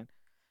pipeline,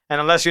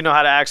 and unless you know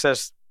how to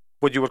access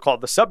what you would call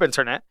the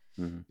sub-internet,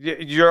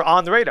 you're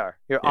on the radar.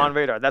 You're on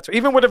radar. That's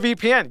even with a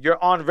VPN,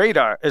 you're on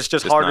radar. It's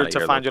just harder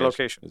to find your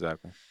location.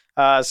 Exactly.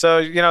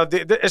 So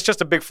it's just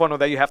a big funnel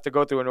that you have to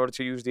go through in order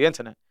to use the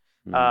internet.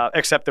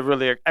 Except the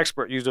really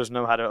expert users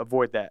know how to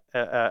avoid that.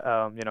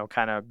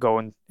 Kind of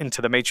going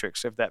into the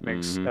matrix, if that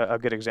makes a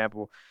good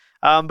example.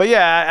 But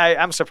yeah,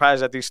 I'm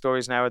surprised at these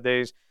stories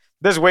nowadays.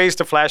 There's ways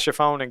to flash your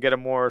phone and get a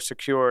more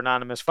secure,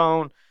 anonymous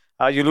phone.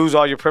 You lose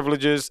all your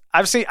privileges.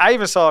 I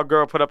even saw a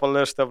girl put up a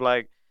list of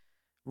like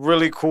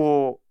really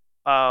cool,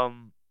 I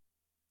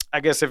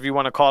guess if you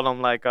want to call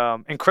them like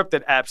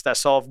encrypted apps that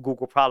solve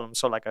Google problems.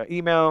 So like an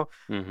email,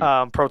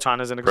 Proton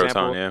is an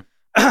example. Yeah.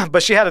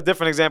 But she had a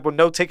different example,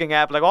 note-taking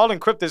app, like all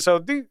encrypted. So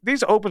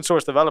these open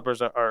source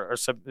developers are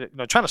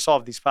trying to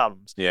solve these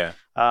problems. Yeah.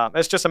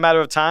 It's just a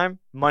matter of time,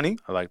 money.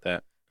 I like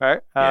that.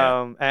 Right.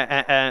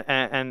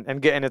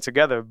 And getting it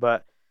together.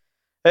 But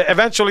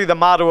eventually the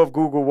model of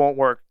Google won't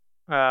work.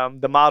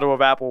 The model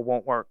of Apple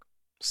won't work.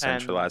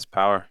 Centralized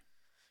power.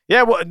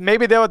 Yeah, well,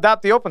 maybe they'll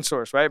adopt the open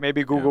source, right?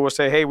 Maybe Google will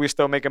say, hey, we're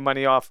still making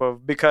money off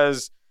of,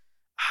 because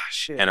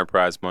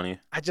enterprise money.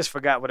 I just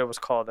forgot what it was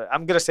called.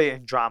 I'm going to say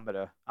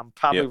Andromeda. I'm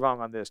probably wrong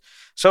on this.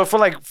 So for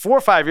like 4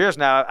 or 5 years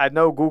now, I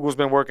know Google's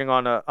been working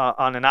on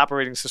an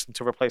operating system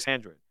to replace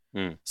Android.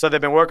 So they've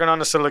been working on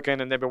the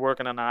silicon and they've been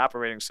working on an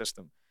operating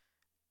system.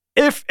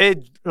 If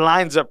it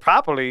lines up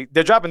properly,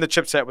 they're dropping the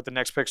chipset with the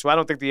next Pixel. I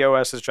don't think the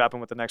OS is dropping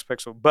with the next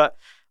Pixel. But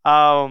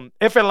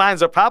if it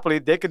lines up properly,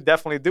 they could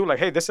definitely do like,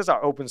 hey, this is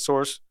our open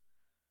source,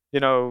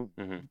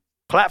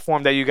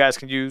 platform that you guys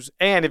can use.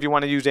 And if you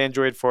want to use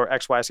Android for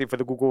XYZ for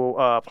the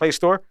Google Play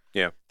Store,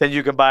 then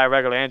you can buy a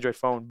regular Android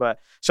phone. But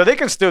so they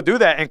can still do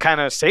that and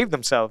kind of save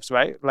themselves,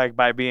 right? Like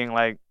by being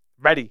like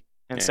ready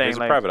and saying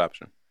like a private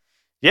option.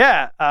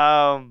 Yeah.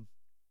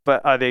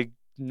 But are they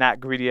not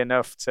greedy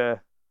enough to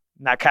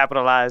not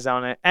capitalize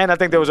on it? And I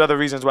think there was other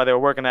reasons why they were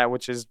working at,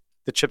 which is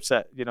the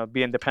chipset,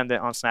 being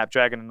dependent on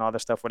Snapdragon and all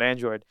this stuff with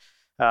Android.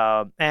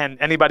 And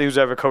anybody who's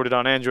ever coded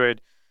on Android,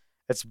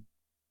 it's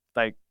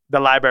like the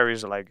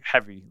libraries are like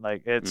heavy.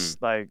 Like it's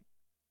like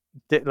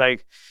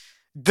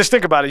just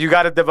think about it. You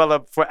got to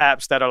develop for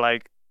apps that are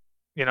like,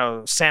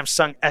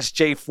 Samsung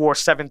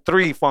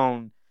SJ473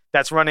 phone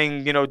that's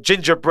running,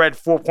 Gingerbread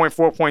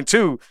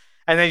 4.4.2.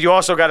 And then you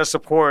also got to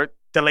support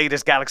the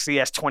latest Galaxy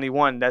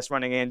S21 that's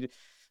running Android.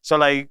 So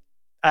like,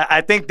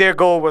 I think their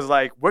goal was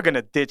like, we're going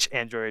to ditch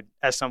Android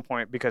at some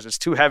point because it's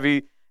too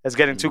heavy. It's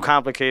getting too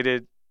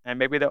complicated. And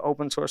maybe they'll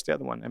open source the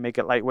other one and make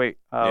it lightweight.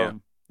 I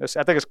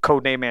think it's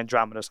codename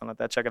Andromeda or something like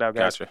that. Check it out,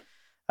 guys. Gotcha.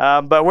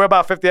 But we're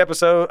about 50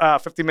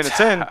 minutes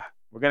in.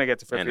 We're going to get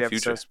to 50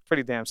 episodes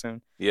pretty damn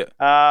soon. Yeah.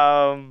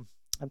 I'm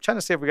trying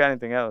to see if we got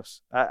anything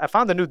else. I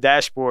found a new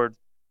dashboard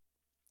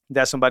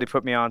that somebody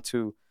put me on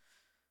to.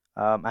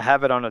 I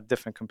have it on a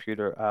different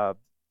computer.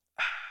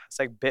 It's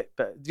like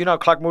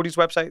Clark Moody's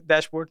website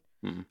dashboard?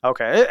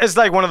 Okay. It's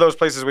like one of those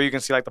places where you can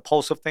see like the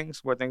pulse of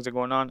things, where things are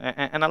going on.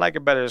 And I like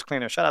it better. It's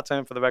cleaner. Shout out to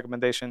him for the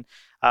recommendation.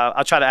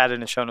 I'll try to add it in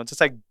the show notes.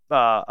 It's like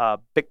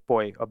Big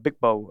Boy or Big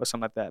Bo or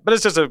something like that. But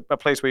it's just a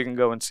place where you can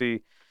go and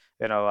see,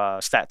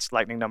 stats,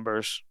 lightning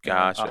numbers.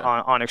 Gotcha.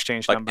 On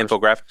exchange like numbers.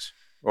 Infographics?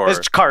 Or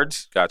it's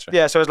cards. Gotcha.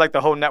 Yeah, so it's like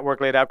the whole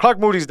network laid out. Clark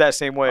Moody's that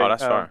same way. Oh,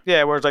 that's fine.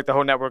 Yeah, where it's like the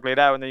whole network laid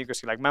out, and then you can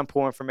see like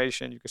mempool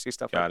information. You can see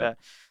stuff like that.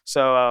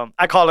 So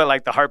I call it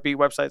like the heartbeat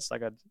websites,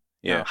 like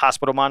a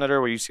hospital monitor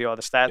where you see all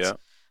the stats. Yeah.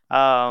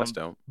 That's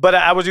dope. But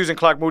I was using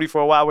Clark Moody for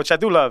a while, which I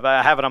do love.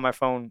 I have it on my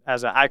phone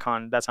as an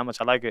icon. That's how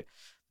much I like it.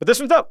 But this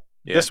one's dope.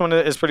 Yeah. This one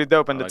is pretty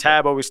dope, and the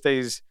tab always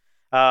stays,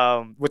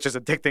 which is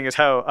addicting as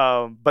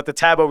hell. But the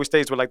tab always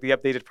stays with like the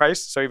updated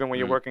price. So even when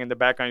you're working in the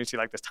background, you see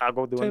like this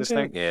toggle doing this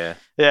thing. Yeah.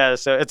 Yeah.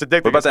 So it's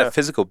addicting. What about that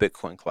physical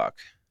Bitcoin clock?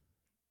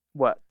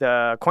 What,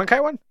 the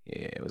CoinKite one?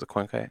 Yeah, it was a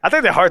CoinKite. I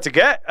think they're hard to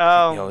get. It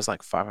was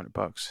like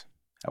 $500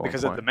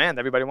 because of demand.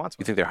 Everybody wants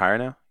one. You think they're higher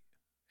now?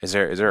 Is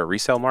there a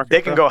resale market?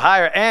 They can go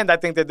higher, and I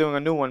think they're doing a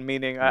new one.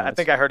 Meaning, I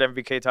think I heard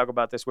MVK talk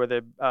about this, where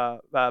they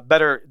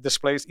better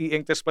displays,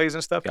 e-ink displays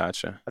and stuff.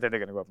 Gotcha. I think they're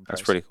gonna go up in price.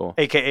 That's pretty cool.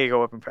 AKA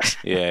go up in price.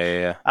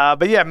 Yeah.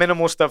 But yeah,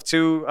 minimal stuff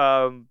too.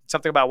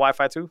 Something about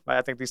Wi-Fi too.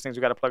 I think these things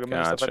you got to plug them in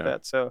and stuff like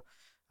that. So,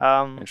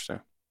 interesting.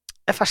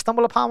 If I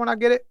stumble upon one, I'll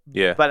get it.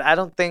 Yeah. But I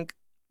don't think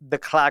the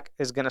clock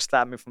is gonna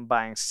stop me from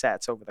buying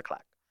sats over the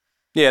clock.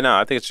 Yeah, no,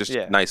 I think it's just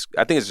nice.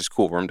 I think it's just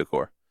cool room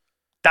decor.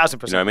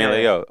 1,000%. You know what I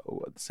mean?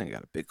 Like, this thing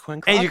got a big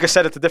coin clock. And you can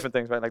set it to different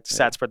things, right? Like the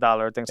sats per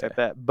dollar or things like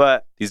that.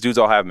 But these dudes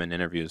all have them in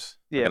interviews.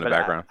 Yeah, in the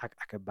background. I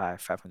could buy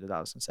 $500 in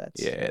sats.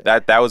 Yeah,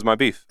 that was my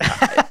beef.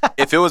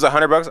 If it was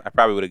 $100, I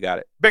probably would have got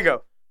it.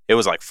 Bingo. It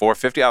was like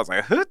 $450. I was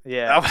like, huh?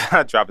 Yeah.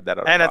 I'm dropping that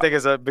out. And I think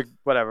it's a big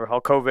whatever, all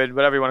COVID,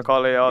 whatever you want to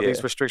call it, all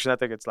these restrictions. I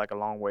think it's like a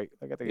long wait.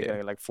 Like I think you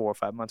got like 4 or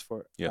 5 months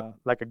for it. Yeah.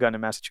 Like a gun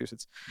in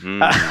Massachusetts.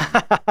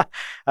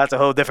 That's a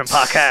whole different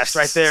podcast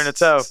right there in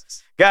itself.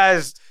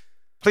 Guys,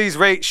 please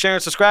rate, share,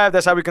 and subscribe.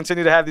 That's how we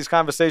continue to have these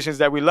conversations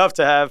that we love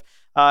to have.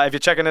 If you're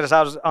checking us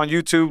out on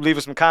YouTube, leave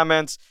us some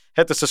comments,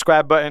 hit the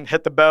subscribe button,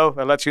 hit the bell.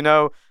 It lets you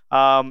know.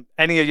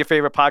 Any of your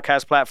favorite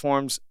podcast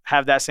platforms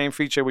have that same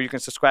feature where you can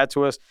subscribe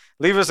to us.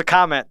 Leave us a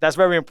comment. That's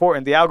very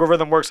important. The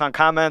algorithm works on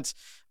comments.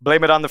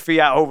 Blame it on the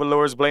fiat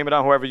overlords. Blame it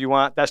on whoever you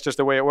want. That's just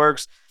the way it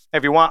works.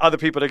 If you want other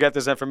people to get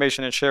this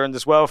information and sharing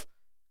this wealth,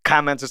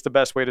 comments is the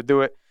best way to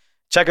do it.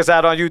 Check us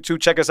out on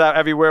YouTube. Check us out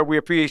everywhere. We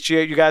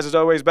appreciate you guys as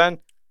always, Ben.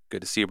 Good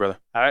to see you, brother.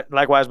 All right.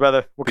 Likewise,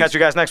 brother. We'll catch you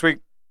guys next week.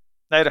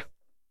 Later.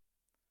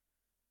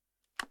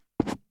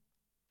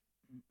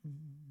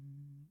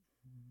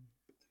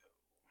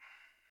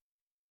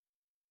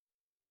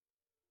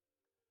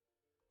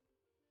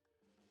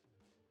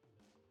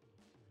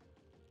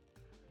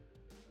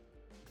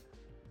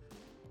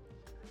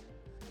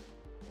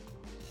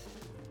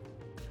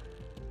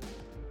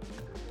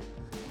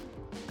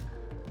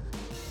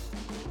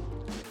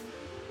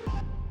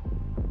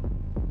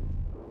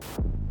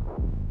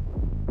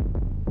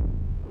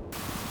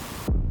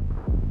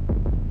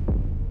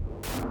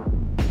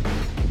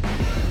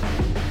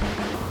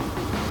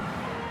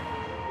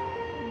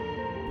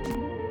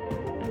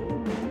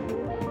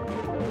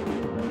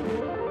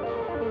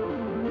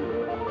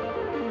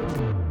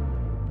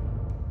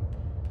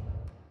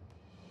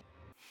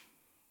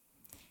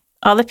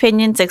 All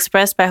opinions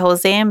expressed by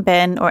Jose and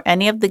Ben or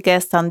any of the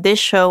guests on this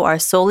show are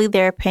solely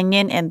their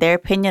opinion and their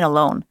opinion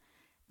alone.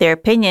 Their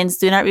opinions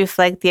do not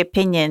reflect the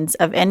opinions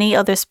of any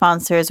other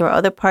sponsors or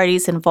other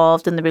parties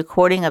involved in the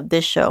recording of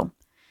this show.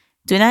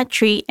 Do not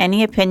treat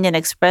any opinion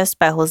expressed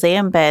by Jose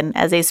and Ben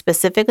as a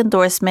specific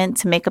endorsement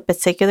to make a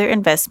particular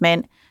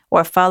investment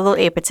or follow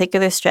a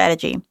particular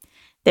strategy.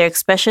 Their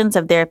expressions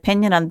of their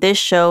opinion on this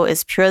show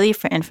is purely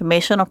for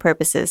informational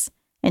purposes.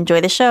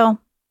 Enjoy the show.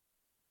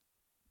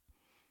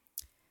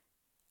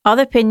 All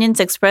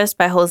opinions expressed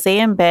by Jose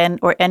and Ben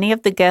or any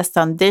of the guests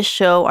on this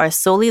show are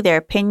solely their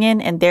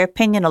opinion and their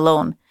opinion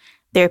alone.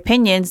 Their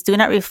opinions do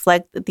not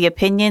reflect the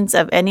opinions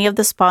of any of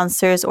the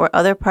sponsors or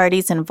other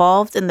parties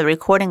involved in the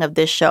recording of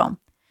this show.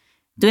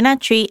 Do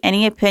not treat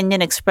any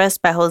opinion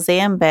expressed by Jose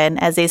and Ben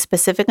as a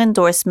specific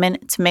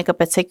endorsement to make a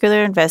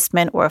particular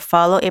investment or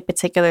follow a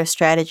particular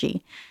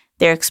strategy.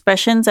 Their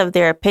expressions of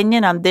their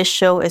opinion on this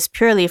show is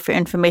purely for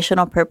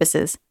informational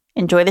purposes.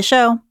 Enjoy the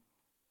show.